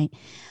 right?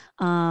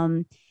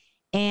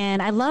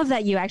 And I love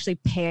that you actually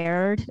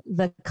paired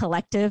the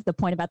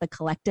point about the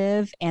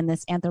collective and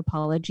this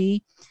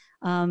anthropology,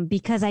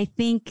 because I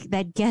think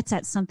that gets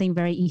at something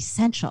very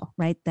essential,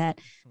 right? That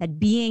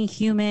being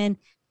human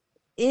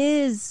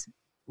is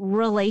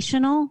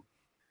relational,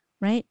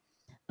 right?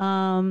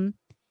 But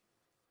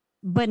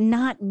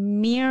not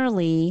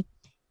merely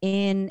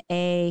in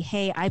a,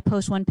 hey, I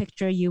post one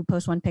picture, you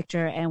post one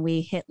picture, and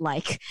we hit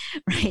like,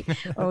 right?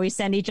 Or we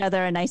send each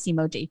other a nice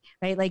emoji,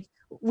 right? Like,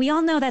 we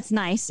all know that's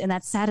nice and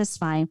that's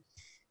satisfying,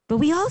 but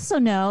we also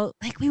know,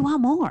 like, we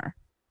want more,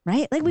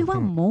 right? Like, we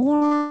want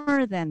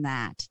more than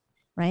that,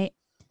 right?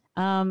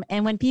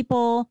 And when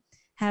people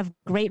have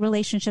great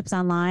relationships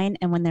online,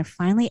 and when they're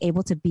finally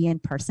able to be in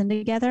person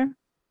together,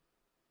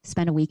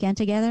 spend a weekend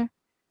together,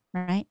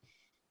 right?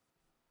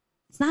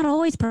 It's not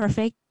always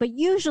perfect, but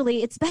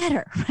usually it's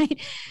better, right?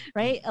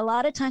 Right? A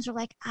lot of times we're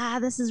like,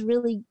 this is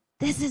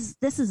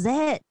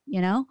it,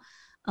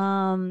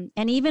 and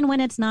even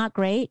when it's not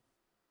great,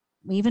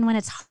 even when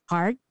it's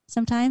hard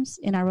sometimes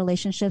in our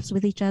relationships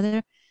with each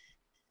other,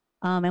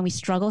 and we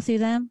struggle through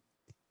them,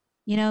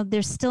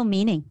 there's still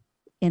meaning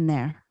in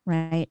there,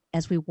 right?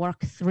 As we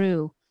work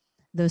through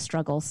those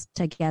struggles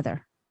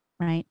together,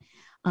 right?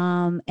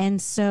 And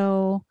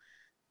so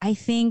I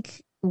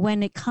think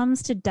when it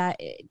comes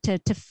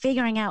to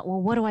figuring out,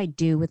 well, what do I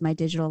do with my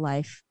digital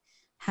life?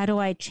 How do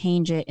I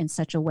change it in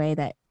such a way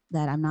that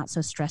I'm not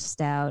so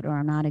stressed out or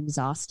I'm not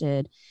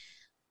exhausted?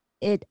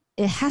 It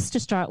has to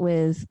start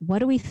with, what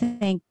do we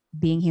think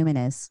being human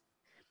is?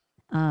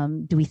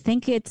 Do we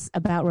think it's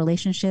about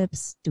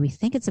relationships? Do we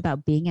think it's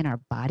about being in our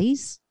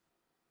bodies,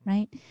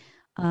 right?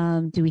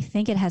 Do we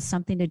think it has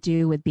something to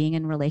do with being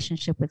in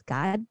relationship with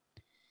God,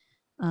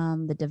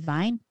 the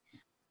divine?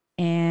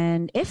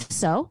 And if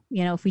so,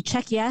 if we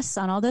check yes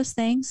on all those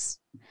things,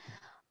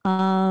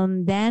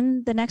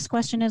 then the next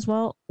question is,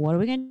 well, what are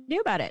we going to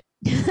do about it?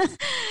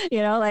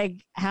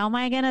 Like, how am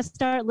I going to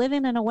start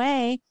living in a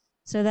way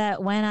so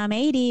that when I'm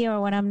 80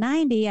 or when I'm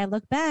 90, I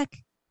look back,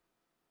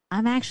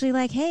 I'm actually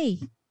like, hey,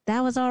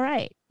 that was all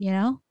right.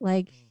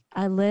 Like,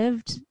 I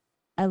lived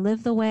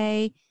the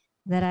way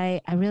that I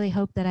really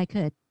hoped that I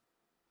could.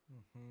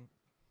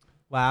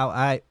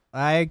 Wow.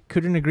 I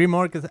couldn't agree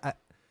more, because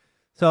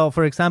so,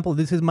 for example,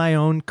 this is my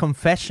own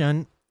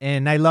confession,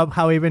 and I love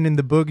how even in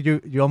the book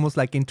you almost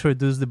like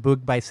introduce the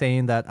book by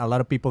saying that a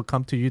lot of people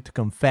come to you to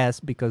confess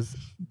because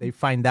they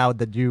find out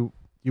that you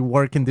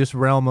work in this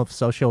realm of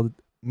social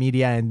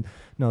media and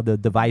the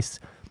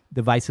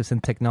devices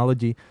and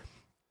technology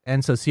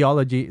and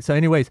sociology. So,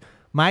 anyways,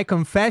 my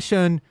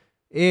confession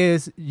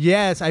is,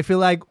 yes, I feel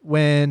like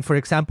when, for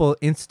example,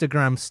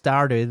 Instagram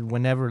started,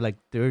 whenever, like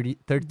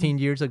 13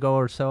 years ago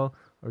or so,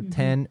 or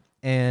 10,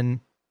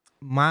 and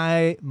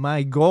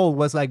my goal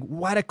was like,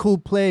 what a cool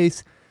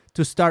place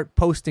to start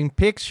posting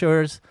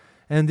pictures,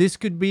 and this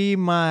could be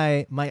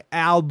my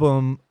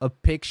album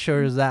of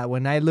pictures that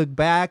when I look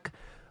back,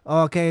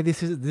 okay,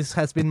 this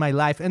has been my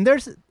life. And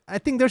I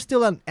think there's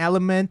still an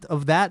element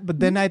of that, but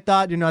then I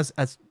thought,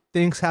 as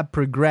things have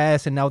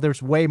progressed and now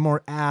there's way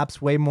more apps,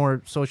 way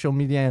more social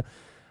media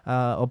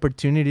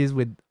opportunities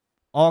with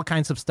all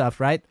kinds of stuff,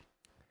 right?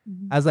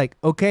 I was like,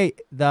 okay,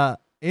 the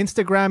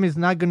Instagram is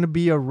not going to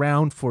be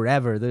around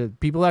forever. The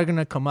people are going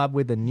to come up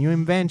with a new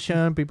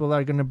invention. People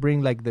are going to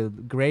bring like the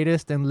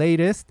greatest and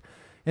latest.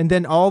 And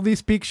then all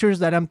these pictures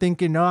that I'm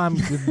thinking,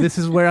 this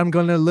is where I'm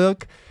going to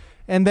look.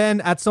 And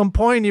then at some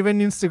point, even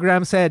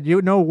Instagram said,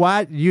 you know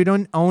what? You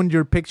don't own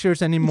your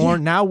pictures anymore.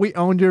 Yeah. Now we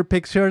own your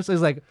pictures.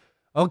 It's like,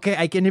 okay,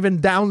 I can even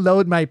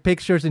download my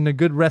pictures in a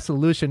good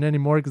resolution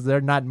anymore because they're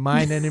not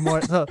mine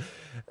anymore. So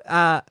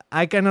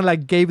I kind of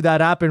like gave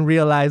that up and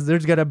realized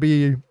there's got to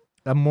be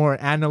a more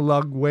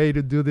analog way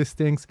to do these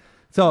things.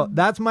 So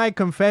that's my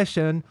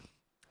confession.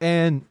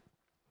 And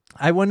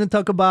I want to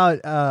talk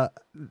about,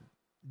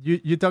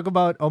 you talk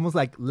about almost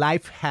like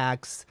life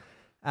hacks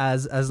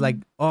as like,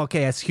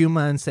 okay, as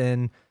humans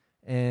and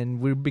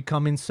we're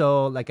becoming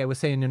so, like I was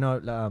saying,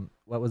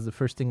 what was the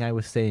first thing I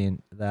was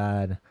saying?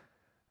 That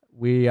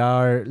we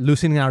are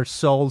losing our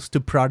souls to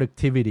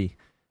productivity,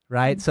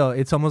 right? So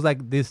it's almost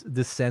like this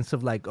sense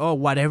of like, oh,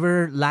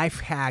 whatever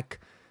life hack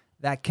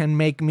that can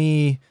make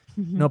me,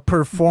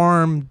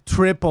 perform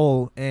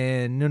triple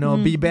and,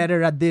 be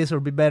better at this or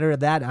be better at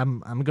that.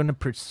 I'm going to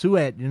pursue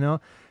it,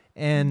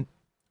 And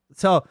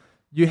so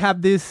you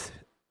have this,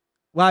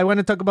 well, I want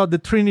to talk about the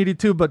Trinity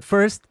too, but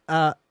first,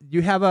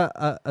 you have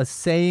a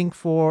saying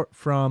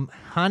from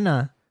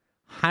Hannah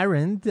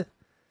Arendt,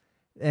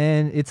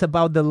 and it's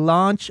about the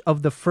launch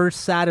of the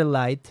first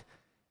satellite.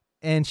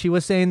 And she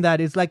was saying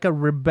that it's like a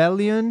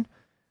rebellion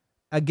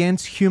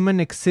against human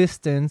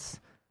existence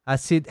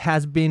as it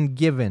has been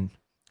given,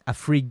 a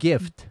free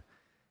gift,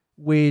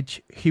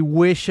 which he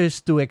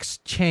wishes to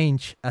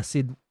exchange as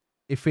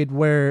it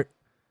were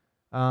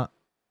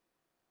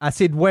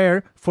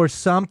for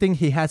something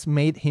he has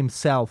made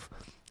himself.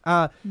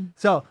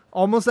 So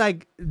almost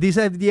like this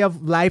idea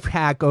of life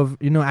hack of,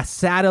 a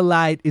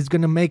satellite is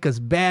going to make us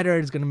better.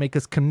 It's going to make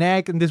us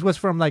connect. And this was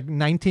from like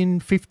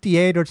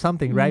 1958 or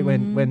something, right?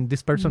 When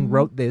this person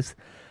wrote this.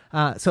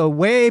 So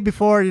way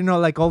before,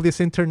 like all these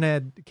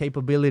internet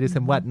capabilities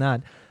and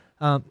whatnot.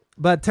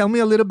 But tell me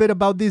a little bit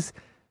about these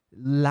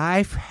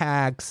life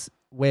hacks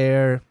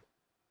where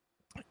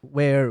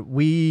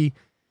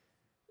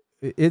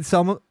it's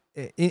almost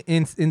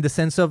in the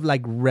sense of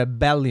like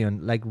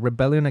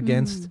rebellion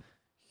against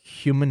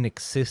human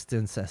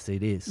existence as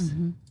it is.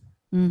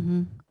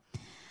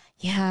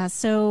 Yeah.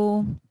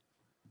 So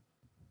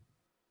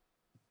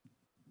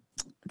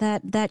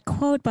that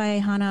quote by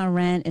Hannah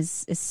Arendt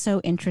is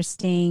so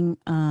interesting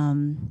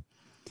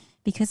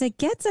because it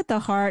gets at the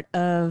heart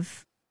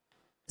of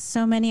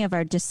so many of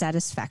our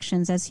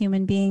dissatisfactions as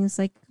human beings.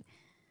 Like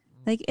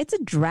it's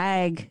a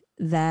drag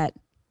that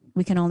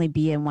we can only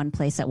be in one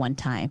place at one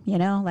time,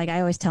 Like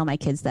I always tell my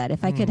kids that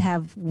if I could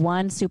have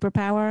one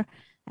superpower,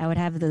 I would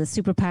have the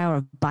superpower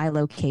of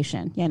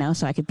bilocation,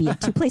 so I could be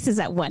at two places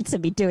at once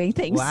and be doing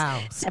things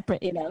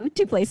separate,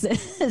 two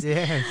places.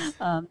 Yes.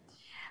 Got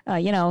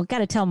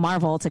to tell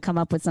Marvel to come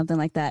up with something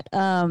like that.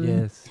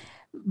 Yes.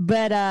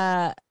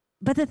 But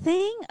the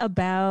thing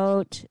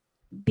about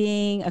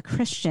being a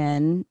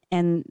Christian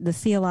and the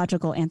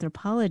theological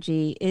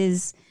anthropology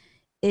is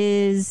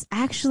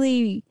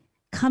actually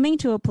coming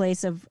to a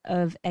place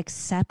of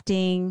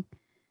accepting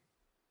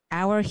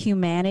our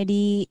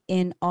humanity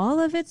in all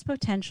of its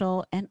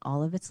potential and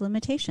all of its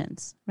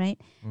limitations, right?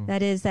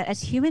 That is that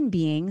as human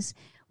beings,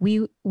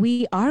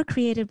 we are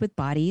created with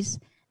bodies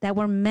that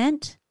were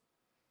meant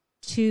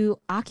to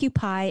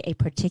occupy a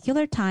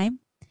particular time,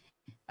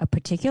 a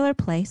particular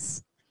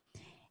place,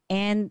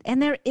 and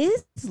there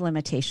is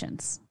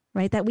limitations,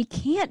 right? That we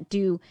can't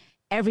do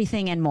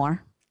everything and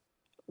more.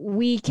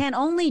 We can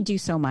only do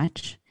so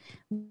much.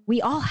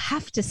 We all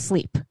have to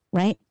sleep,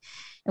 right?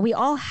 And we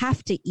all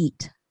have to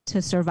eat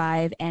to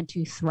survive and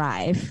to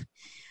thrive.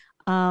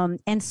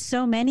 And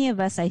so many of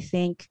us, I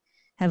think,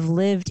 have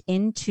lived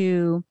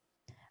into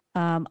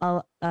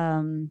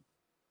an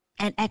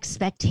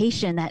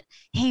expectation that,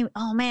 hey,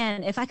 oh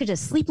man, if I could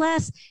just sleep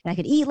less and I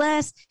could eat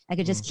less, I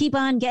could just keep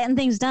on getting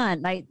things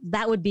done, right?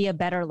 That would be a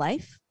better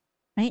life,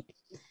 right?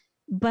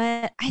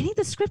 But I think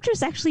the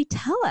scriptures actually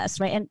tell us,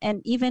 right?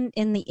 And even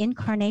in the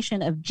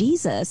incarnation of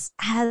Jesus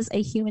as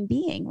a human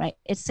being, right?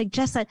 It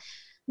suggests that,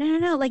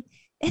 no, like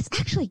it's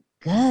actually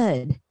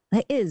good.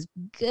 Like it is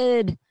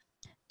good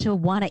to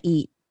want to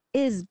eat. It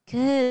is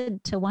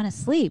good to want to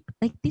sleep.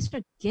 Like these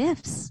are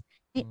gifts.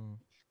 Right?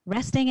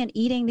 Resting and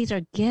eating, these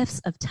are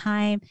gifts of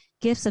time,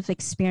 gifts of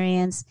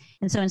experience.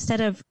 And so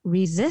instead of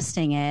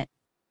resisting it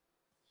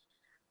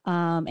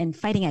and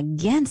fighting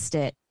against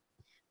it,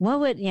 what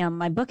would,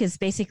 my book is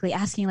basically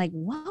asking, like,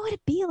 what would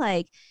it be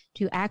like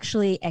to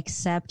actually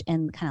accept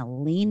and kind of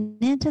lean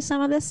into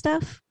some of this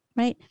stuff,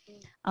 right?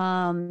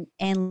 And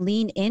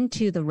lean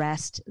into the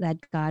rest that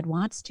God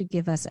wants to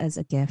give us as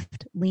a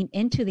gift, lean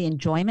into the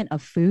enjoyment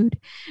of food,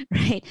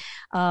 right?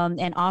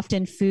 And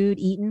often food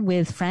eaten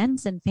with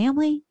friends and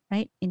family,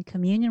 right? In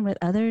communion with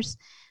others.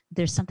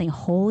 there's something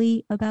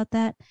holy about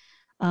that.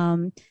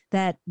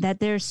 That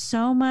there's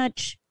so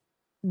much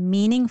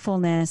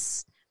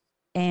meaningfulness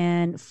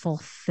and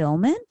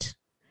fulfillment,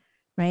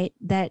 right?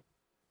 That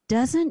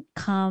doesn't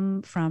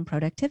come from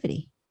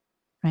productivity,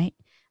 right?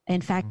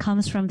 In fact,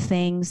 comes from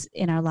things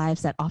in our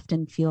lives that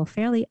often feel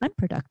fairly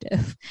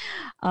unproductive,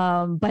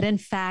 but in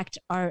fact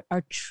are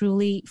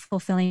truly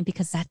fulfilling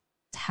because that's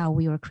how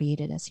we were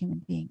created as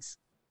human beings.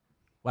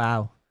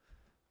 Wow.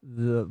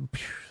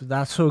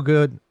 That's so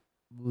good.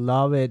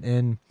 Love it.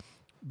 And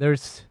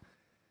there's,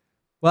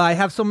 well, I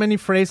have so many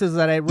phrases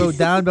that I wrote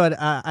down, but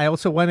I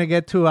also want to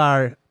get to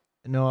our,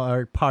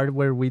 our part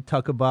where we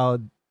talk about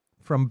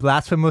from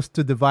blasphemous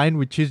to divine,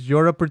 which is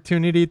your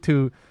opportunity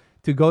to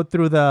go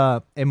through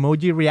the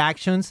emoji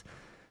reactions.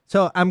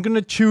 So I'm going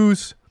to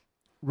choose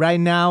right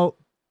now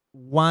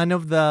one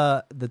of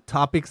the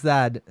topics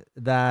that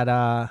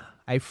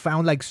I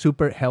found like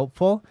super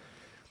helpful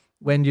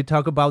when you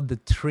talk about the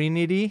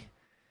Trinity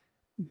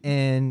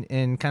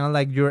and kind of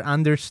like your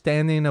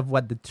understanding of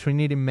what the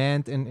Trinity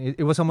meant. And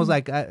it was almost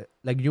like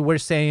you were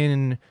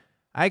saying,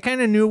 I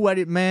kind of knew what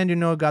it meant,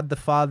 God the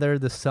Father,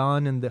 the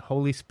Son, and the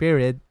Holy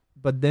Spirit.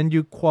 But then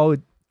you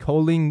quote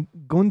Colin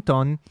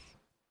Gunton,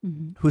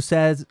 who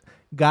says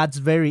God's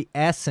very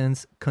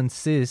essence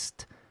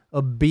consists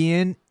of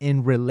being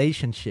in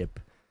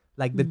relationship.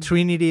 Like the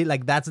Trinity,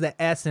 like that's the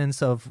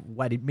essence of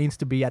what it means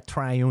to be a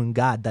triune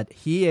God, that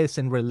he is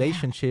in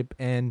relationship.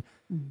 And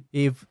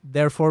if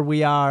therefore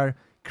we are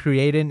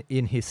created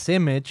in his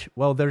image,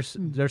 well, there's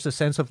a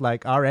sense of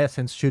like our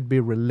essence should be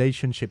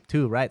relationship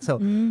too, right? So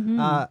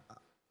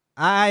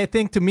I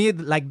think to me,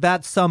 like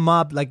that sum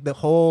up like the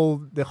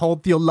whole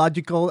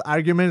theological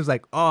argument is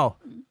like, oh,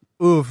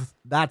 oof,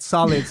 that's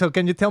solid. So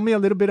can you tell me a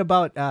little bit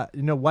about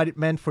what it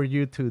meant for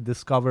you to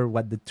discover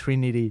what the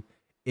Trinity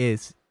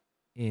is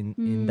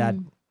in that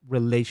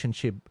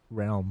relationship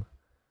realm?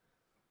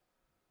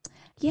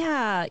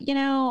 Yeah,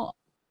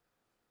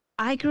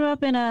 I grew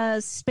up in a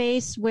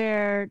space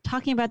where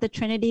talking about the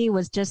Trinity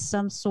was just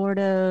some sort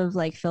of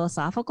like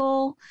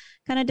philosophical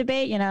kind of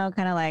debate, kind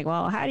of like,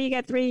 well, how do you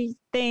get three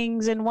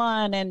things in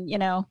one? And,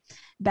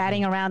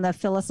 batting around the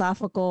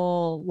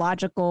philosophical,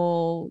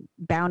 logical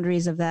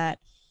boundaries of that.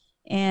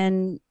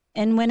 And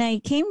when I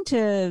came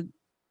to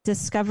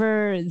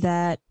discover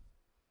that,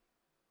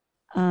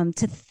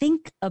 to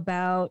think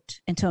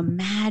about and to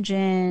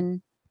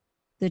imagine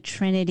the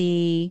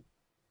Trinity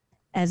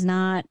as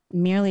not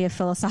merely a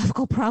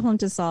philosophical problem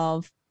to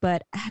solve,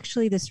 but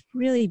actually this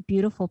really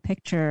beautiful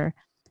picture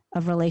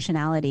of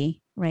relationality,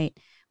 right?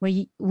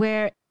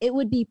 Where it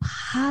would be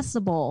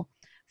possible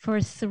for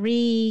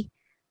three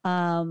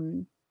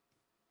beings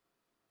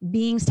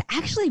to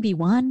actually be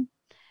one,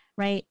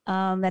 right?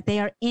 That they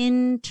are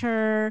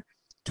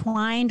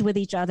intertwined with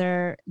each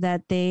other,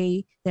 that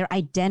their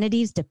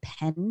identities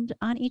depend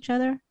on each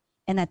other,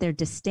 and that they're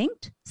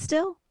distinct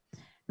still,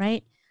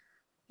 right?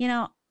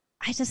 I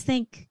just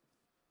think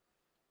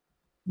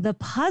the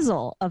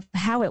puzzle of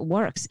how it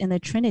works in the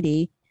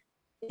Trinity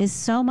is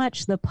so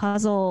much the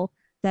puzzle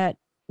that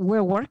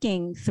we're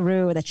working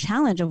through, the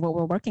challenge of what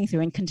we're working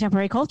through in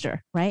contemporary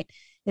culture, right?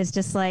 It's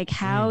just like,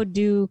 how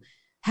do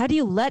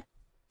you let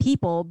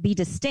people be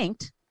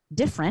distinct,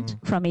 different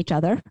from each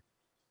other,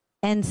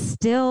 and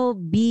still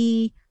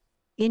be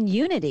in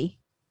unity,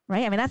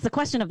 right? I mean, that's the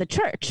question of the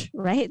church,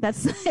 right?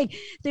 That's like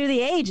through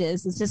the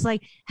ages. It's just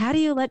like, how do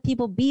you let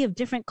people be of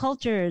different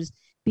cultures,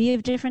 be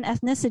of different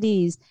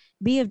ethnicities,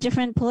 be of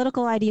different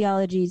political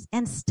ideologies,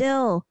 and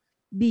still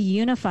be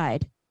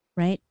unified,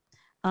 right?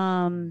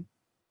 And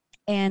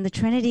the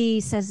Trinity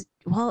says,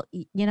 well,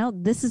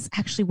 this is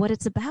actually what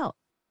it's about.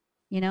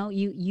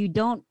 You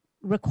don't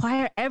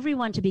require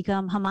everyone to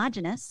become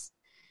homogenous,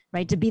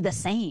 right? To be the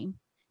same,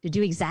 to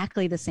do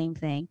exactly the same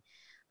thing.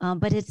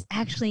 But it's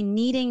actually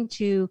needing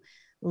to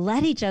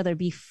let each other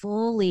be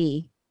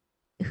fully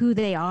who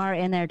they are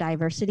in their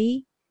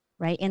diversity,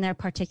 right? In their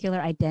particular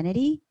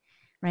identity,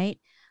 right?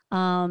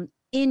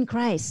 In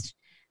Christ,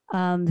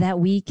 that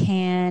we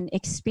can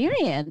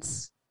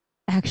experience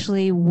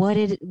actually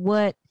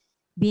what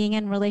being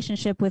in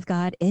relationship with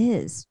God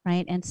is,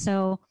 right? And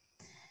so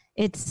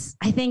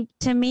I think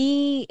to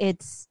me,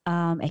 it's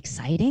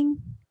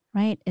exciting,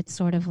 right? It's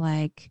sort of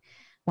like,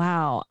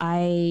 wow,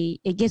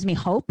 it gives me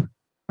hope,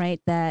 right?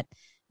 That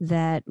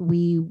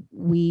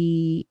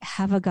we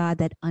have a God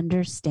that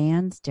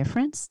understands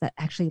difference, that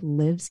actually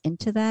lives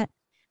into that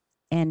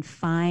and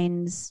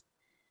finds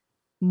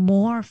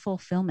more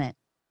fulfillment,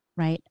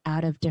 right,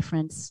 out of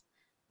difference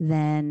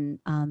than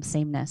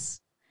sameness.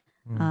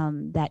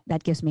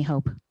 That gives me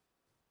hope.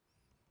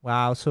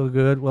 Wow, so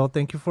good. Well,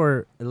 thank you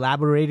for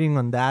elaborating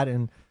on that.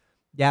 And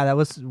yeah, that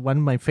was one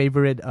of my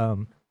favorite.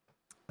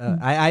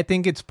 I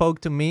think it spoke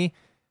to me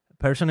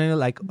personally,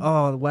 like,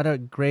 oh, what a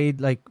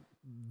great like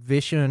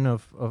vision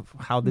of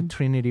how the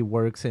Trinity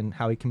works and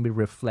how it can be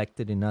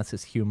reflected in us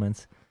as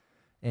humans.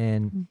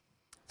 And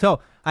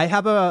so I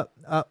have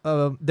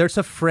there's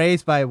a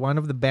phrase by one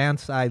of the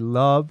bands I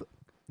love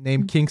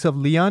named Kings of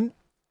Leon,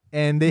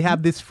 and they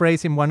have this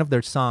phrase in one of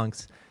their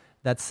songs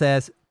that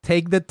says,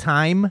 "Take the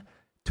time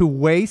to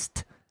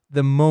waste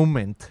the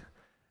moment.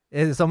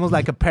 It's almost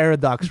like a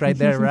paradox right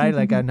there, right?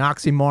 Like an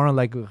oxymoron,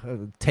 like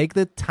take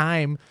the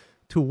time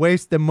to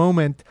waste the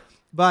moment.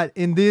 But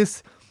in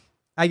this,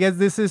 I guess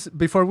this is,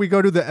 before we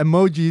go to the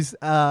emojis,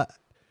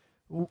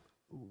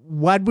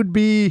 what would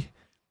be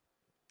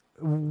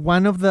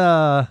one of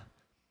the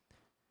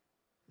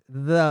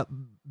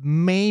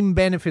main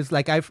benefits?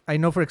 Like I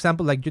know, for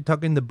example, like you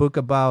talk in the book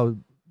about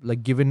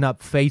like giving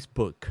up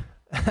Facebook,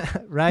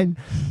 right?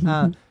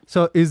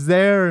 So is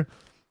there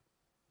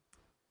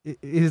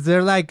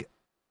like,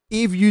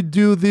 if you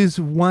do this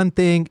one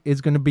thing, it's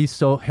going to be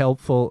so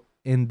helpful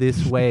in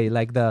this way,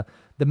 like the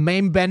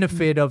main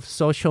benefit of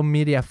social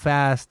media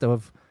fast,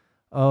 of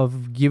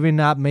giving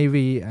up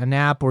maybe an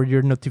app or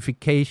your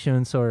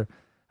notifications, or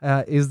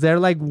is there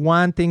like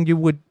one thing you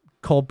would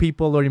call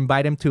people or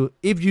invite them to?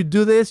 If you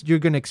do this, you're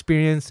going to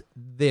experience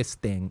this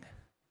thing.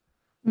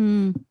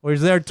 Or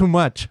is there too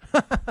much?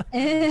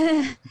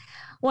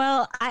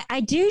 Well,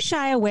 I do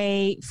shy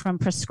away from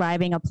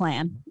prescribing a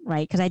plan,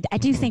 right? Because I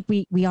do think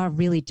we are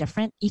really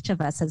different. Each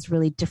of us has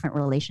really different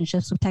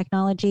relationships with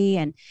technology,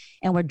 and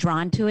we're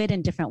drawn to it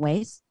in different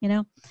ways,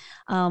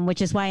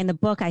 which is why in the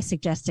book I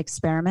suggest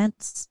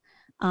experiments.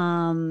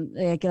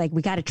 Like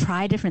we got to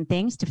try different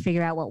things to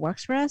figure out what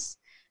works for us.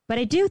 But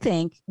I do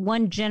think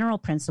one general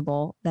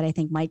principle that I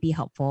think might be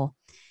helpful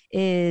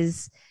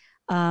is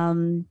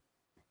finding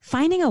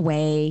a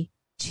way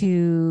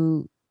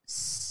to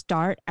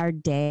start our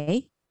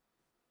day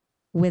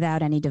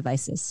without any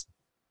devices.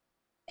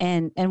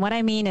 And what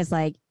I mean is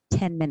like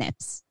 10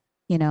 minutes,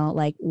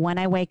 like when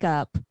I wake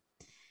up,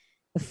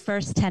 the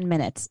first 10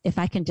 minutes, if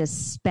I can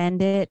just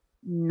spend it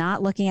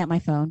not looking at my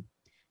phone,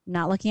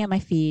 not looking at my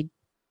feed,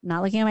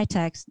 not looking at my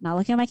text, not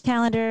looking at my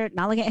calendar,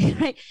 not looking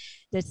at, right?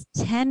 There's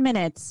 10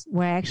 minutes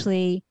where I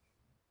actually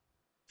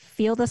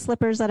feel the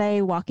slippers that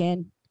I walk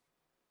in,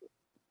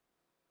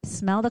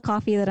 smell the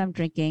coffee that I'm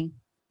drinking,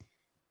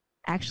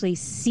 actually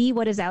see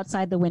what is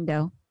outside the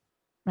window,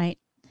 right?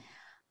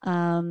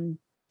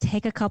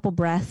 Take a couple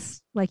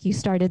breaths like you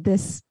started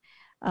this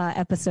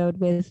episode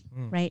with,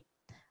 right?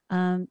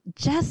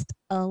 Just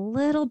a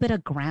little bit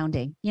of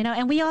grounding,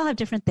 and we all have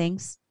different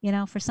things,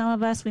 for some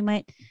of us, we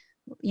might,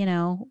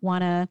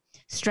 want to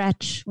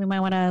stretch. We might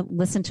want to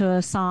listen to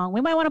a song.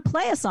 We might want to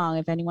play a song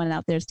if anyone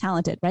out there is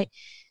talented, right?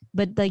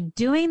 But like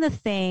doing the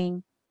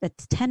thing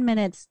that's 10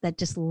 minutes that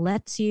just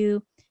lets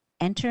you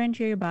enter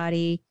into your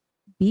body,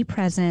 be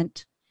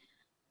present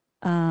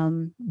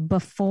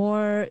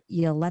before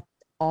you let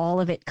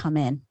all of it come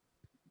in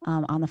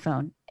on the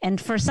phone.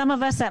 And for some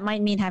of us, that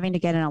might mean having to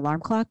get an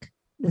alarm clock.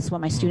 This is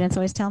what my students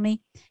always tell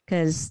me,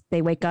 because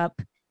they wake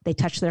up, they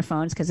touch their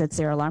phones because it's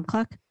their alarm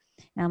clock.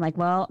 And I'm like,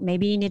 well,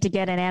 maybe you need to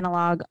get an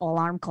analog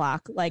alarm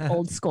clock, like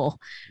old school,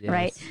 yes,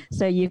 right?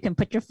 So you can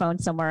put your phone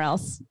somewhere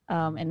else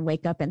and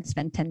wake up and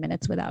spend 10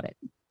 minutes without it.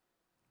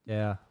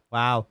 Yeah.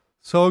 Wow.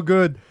 So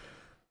good.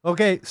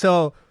 Okay.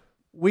 So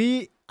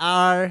we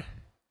are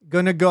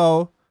going to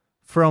go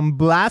from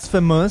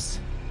blasphemous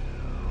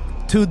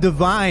to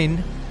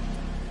divine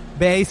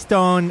based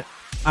on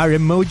our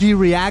emoji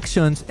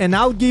reactions. And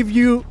I'll give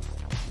you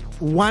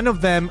one of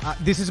them.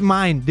 This is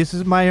mine. This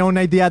is my own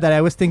idea that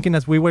I was thinking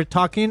as we were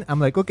talking. I'm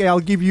like, okay, I'll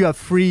give you a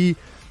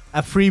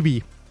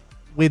freebie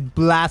with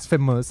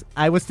blasphemous.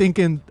 I was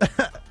thinking,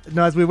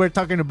 as we were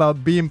talking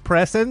about being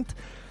present,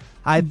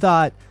 I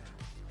thought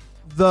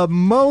the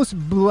most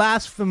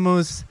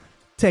blasphemous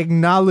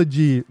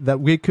technology that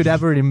we could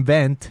ever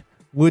invent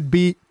would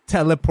be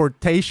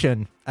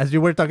teleportation. As you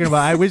were talking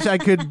about, I wish I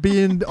could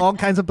be in all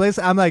kinds of places.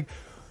 I'm like,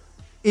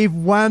 if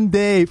one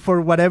day, for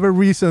whatever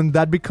reason,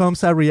 that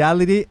becomes a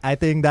reality, I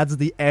think that's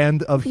the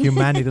end of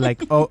humanity.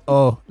 Like,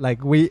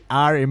 like we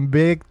are in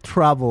big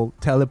trouble.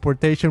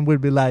 Teleportation would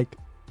be like,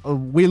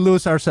 we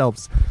lose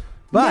ourselves.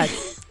 But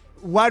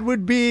what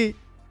would be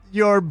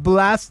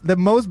the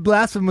most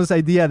blasphemous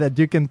idea that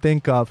you can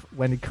think of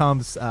when it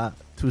comes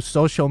to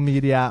social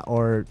media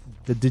or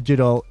the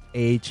digital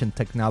age and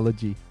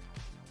technology?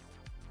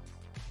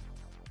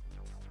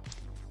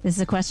 This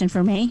is a question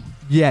for me?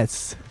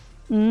 Yes.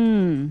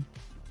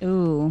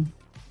 Ooh.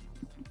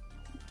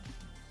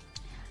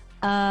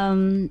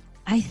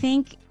 I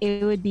think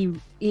it would be,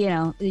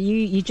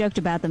 you joked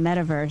about the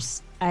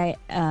metaverse. I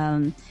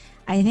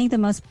think the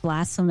most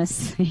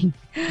blasphemous thing,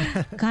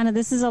 kind of,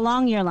 this is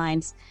along your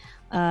lines,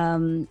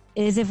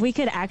 is if we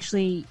could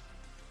actually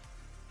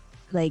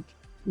like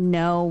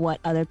know what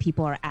other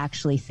people are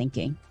actually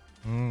thinking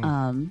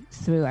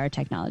through our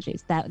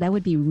technologies. That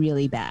would be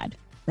really bad.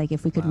 Like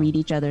if we could read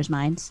each other's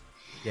minds.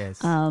 Yes.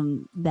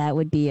 That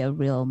would be a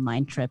real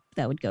mind trip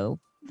that would go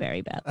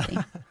very badly.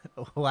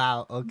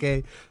 Wow.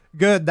 Okay.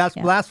 Good. That's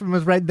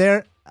blasphemous right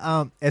there.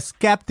 A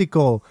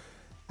skeptical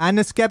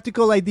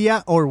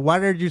idea, or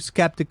what are you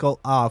skeptical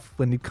of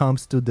when it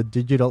comes to the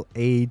digital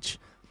age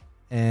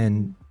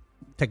and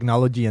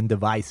technology and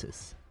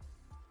devices?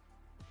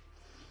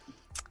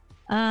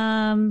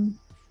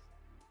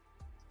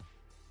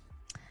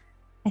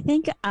 I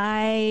think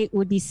I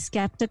would be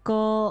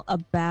skeptical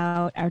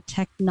about our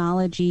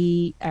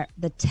technology,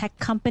 the tech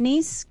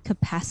companies'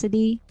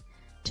 capacity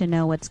to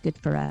know what's good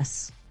for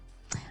us.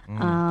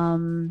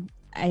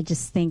 I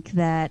just think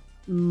that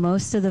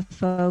most of the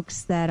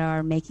folks that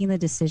are making the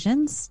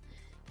decisions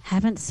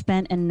haven't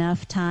spent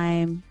enough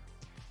time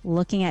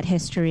looking at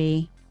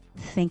history,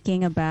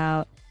 thinking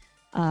about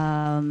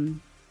the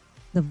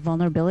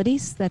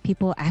vulnerabilities that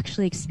people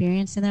actually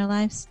experience in their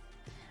lives,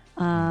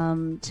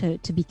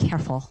 to be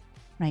careful,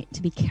 right?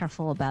 To be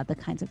careful about the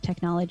kinds of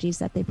technologies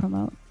that they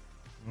promote.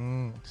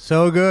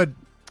 So good.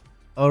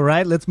 All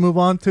right, let's move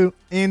on to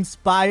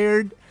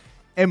inspired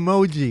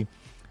emoji.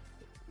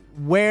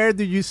 Where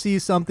do you see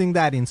something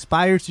that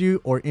inspires you,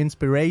 or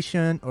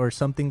inspiration, or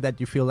something that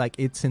you feel like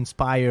it's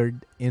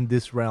inspired in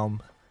this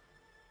realm?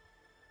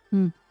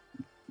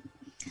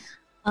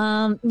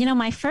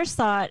 My first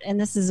thought, and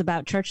this is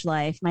about church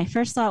life, my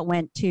first thought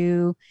went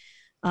to,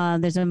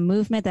 there's a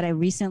movement that I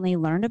recently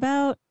learned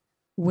about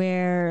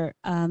where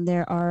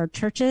there are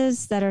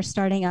churches that are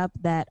starting up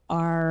that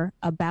are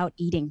about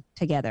eating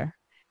together,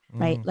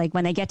 right? Like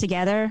when they get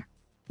together,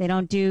 they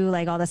don't do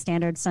like all the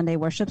standard Sunday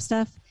worship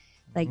stuff.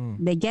 Like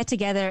they get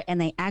together and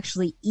they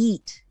actually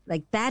eat.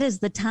 Like that is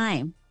the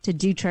time to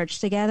do church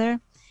together.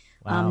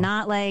 Wow.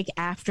 Not like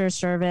after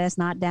service,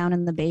 not down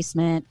in the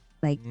basement,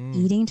 like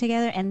eating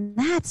together. And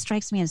that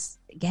strikes me as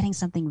getting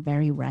something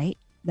very right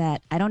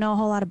that I don't know a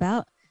whole lot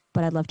about,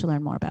 but I'd love to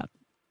learn more about.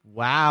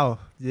 Wow.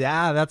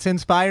 Yeah, that's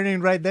inspiring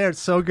right there.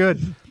 So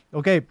good.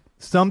 Okay,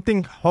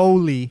 something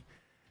holy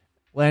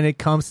when it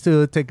comes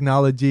to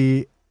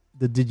technology,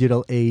 the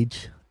digital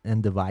age,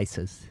 and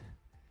devices.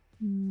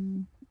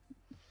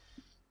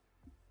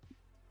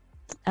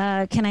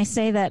 Can I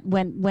say that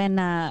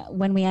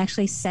when we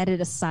actually set it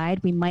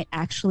aside, we might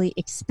actually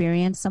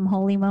experience some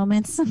holy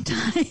moments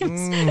sometimes.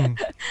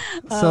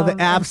 So the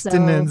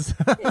abstinence.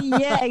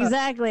 Yeah,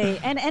 exactly.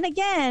 And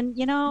again,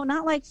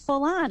 not like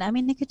full on. I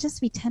mean, it could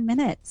just be 10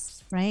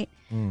 minutes, right?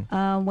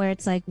 Where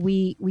it's like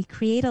we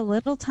create a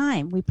little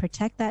time. We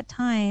protect that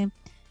time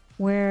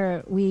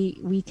where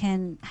we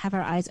can have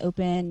our eyes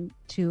open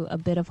to a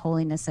bit of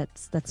holiness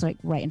that's like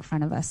right in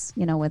front of us,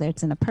 whether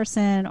it's in a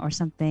person or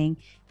something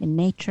in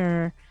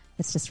nature.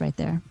 It's just right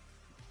there.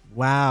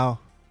 Wow.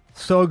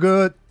 So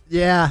good.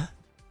 Yeah.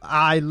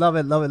 I love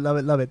it, love it, love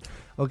it, love it.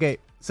 Okay,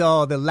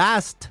 so the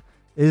last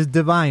is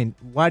divine.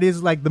 What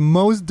is like the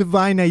most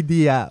divine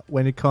idea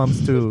when it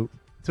comes to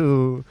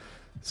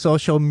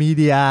social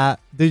media,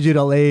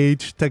 digital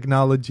age,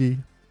 technology?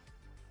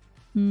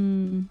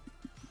 Ooh.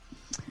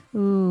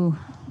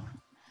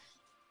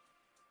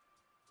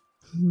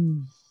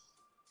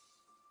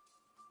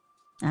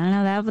 I don't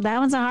know. That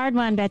one's a hard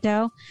one,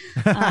 Beto.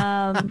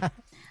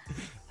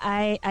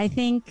 I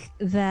think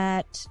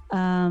that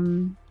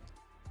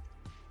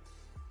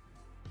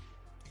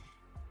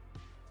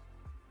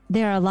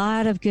there are a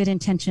lot of good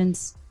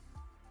intentions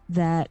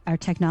that our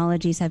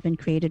technologies have been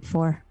created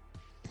for.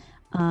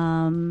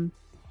 And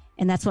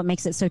that's what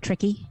makes it so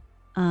tricky.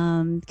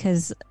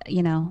 Because,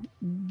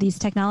 these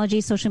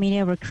technologies, social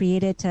media were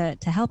created to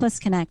help us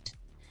connect.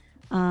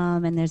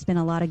 And there's been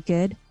a lot of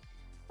good.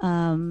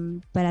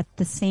 But at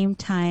the same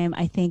time,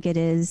 I think it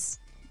is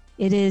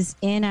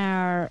in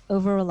our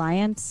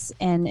over-reliance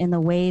and in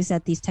the ways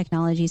that these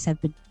technologies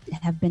have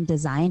been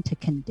designed to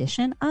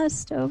condition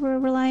us to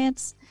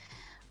over-reliance,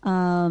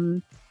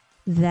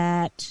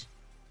 that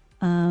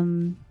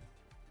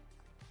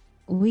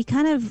we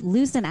kind of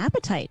lose an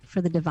appetite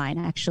for the divine,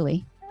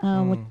 actually,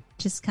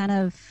 which is kind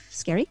of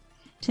scary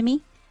to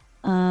me.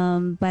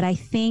 But I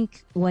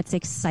think what's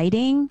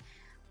exciting,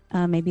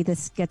 maybe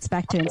this gets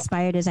back to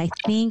inspired, is I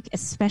think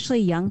especially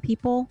young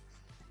people,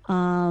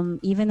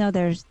 even though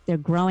they're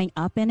growing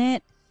up in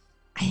it,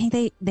 I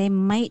think they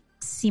might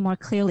see more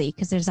clearly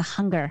because there's a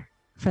hunger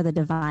for the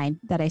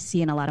divine that I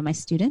see in a lot of my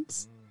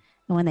students.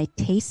 And when they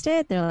taste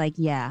it, they're like,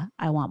 yeah,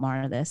 I want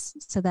more of this.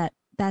 So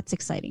that's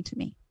exciting to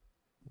me.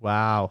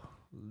 Wow.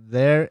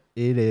 There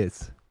it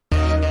is.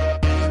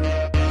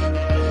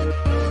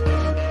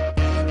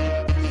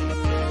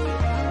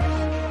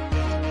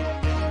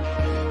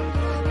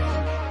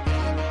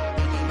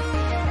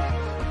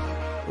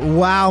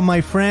 Wow, my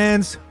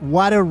friends,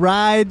 what a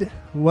ride.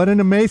 What an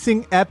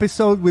amazing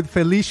episode with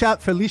Felicia.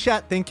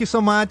 Felicia, thank you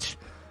so much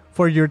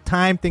for your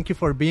time. Thank you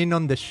for being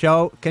on the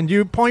show. Can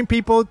you point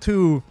people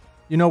to,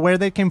 where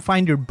they can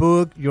find your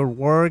book, your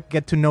work,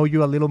 get to know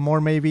you a little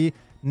more maybe?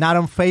 Not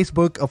on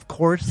Facebook, of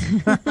course.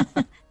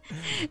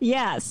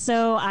 Yeah,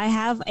 so I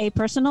have a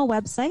personal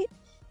website.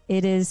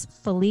 It is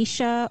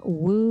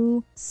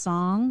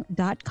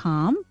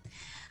FeliciaWuSong.com.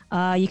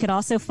 You could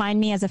also find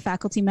me as a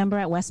faculty member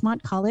at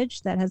Westmont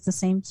College. That has the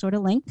same sort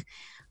of link.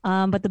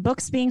 But the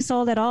book's being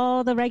sold at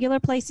all the regular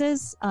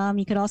places.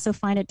 You could also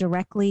find it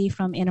directly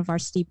from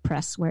InterVarsity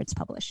Press, where it's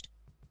published.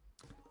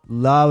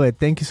 Love it.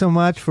 Thank you so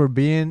much for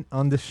being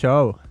on the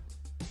show.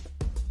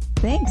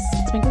 Thanks.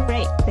 It's been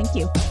great. Thank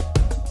you.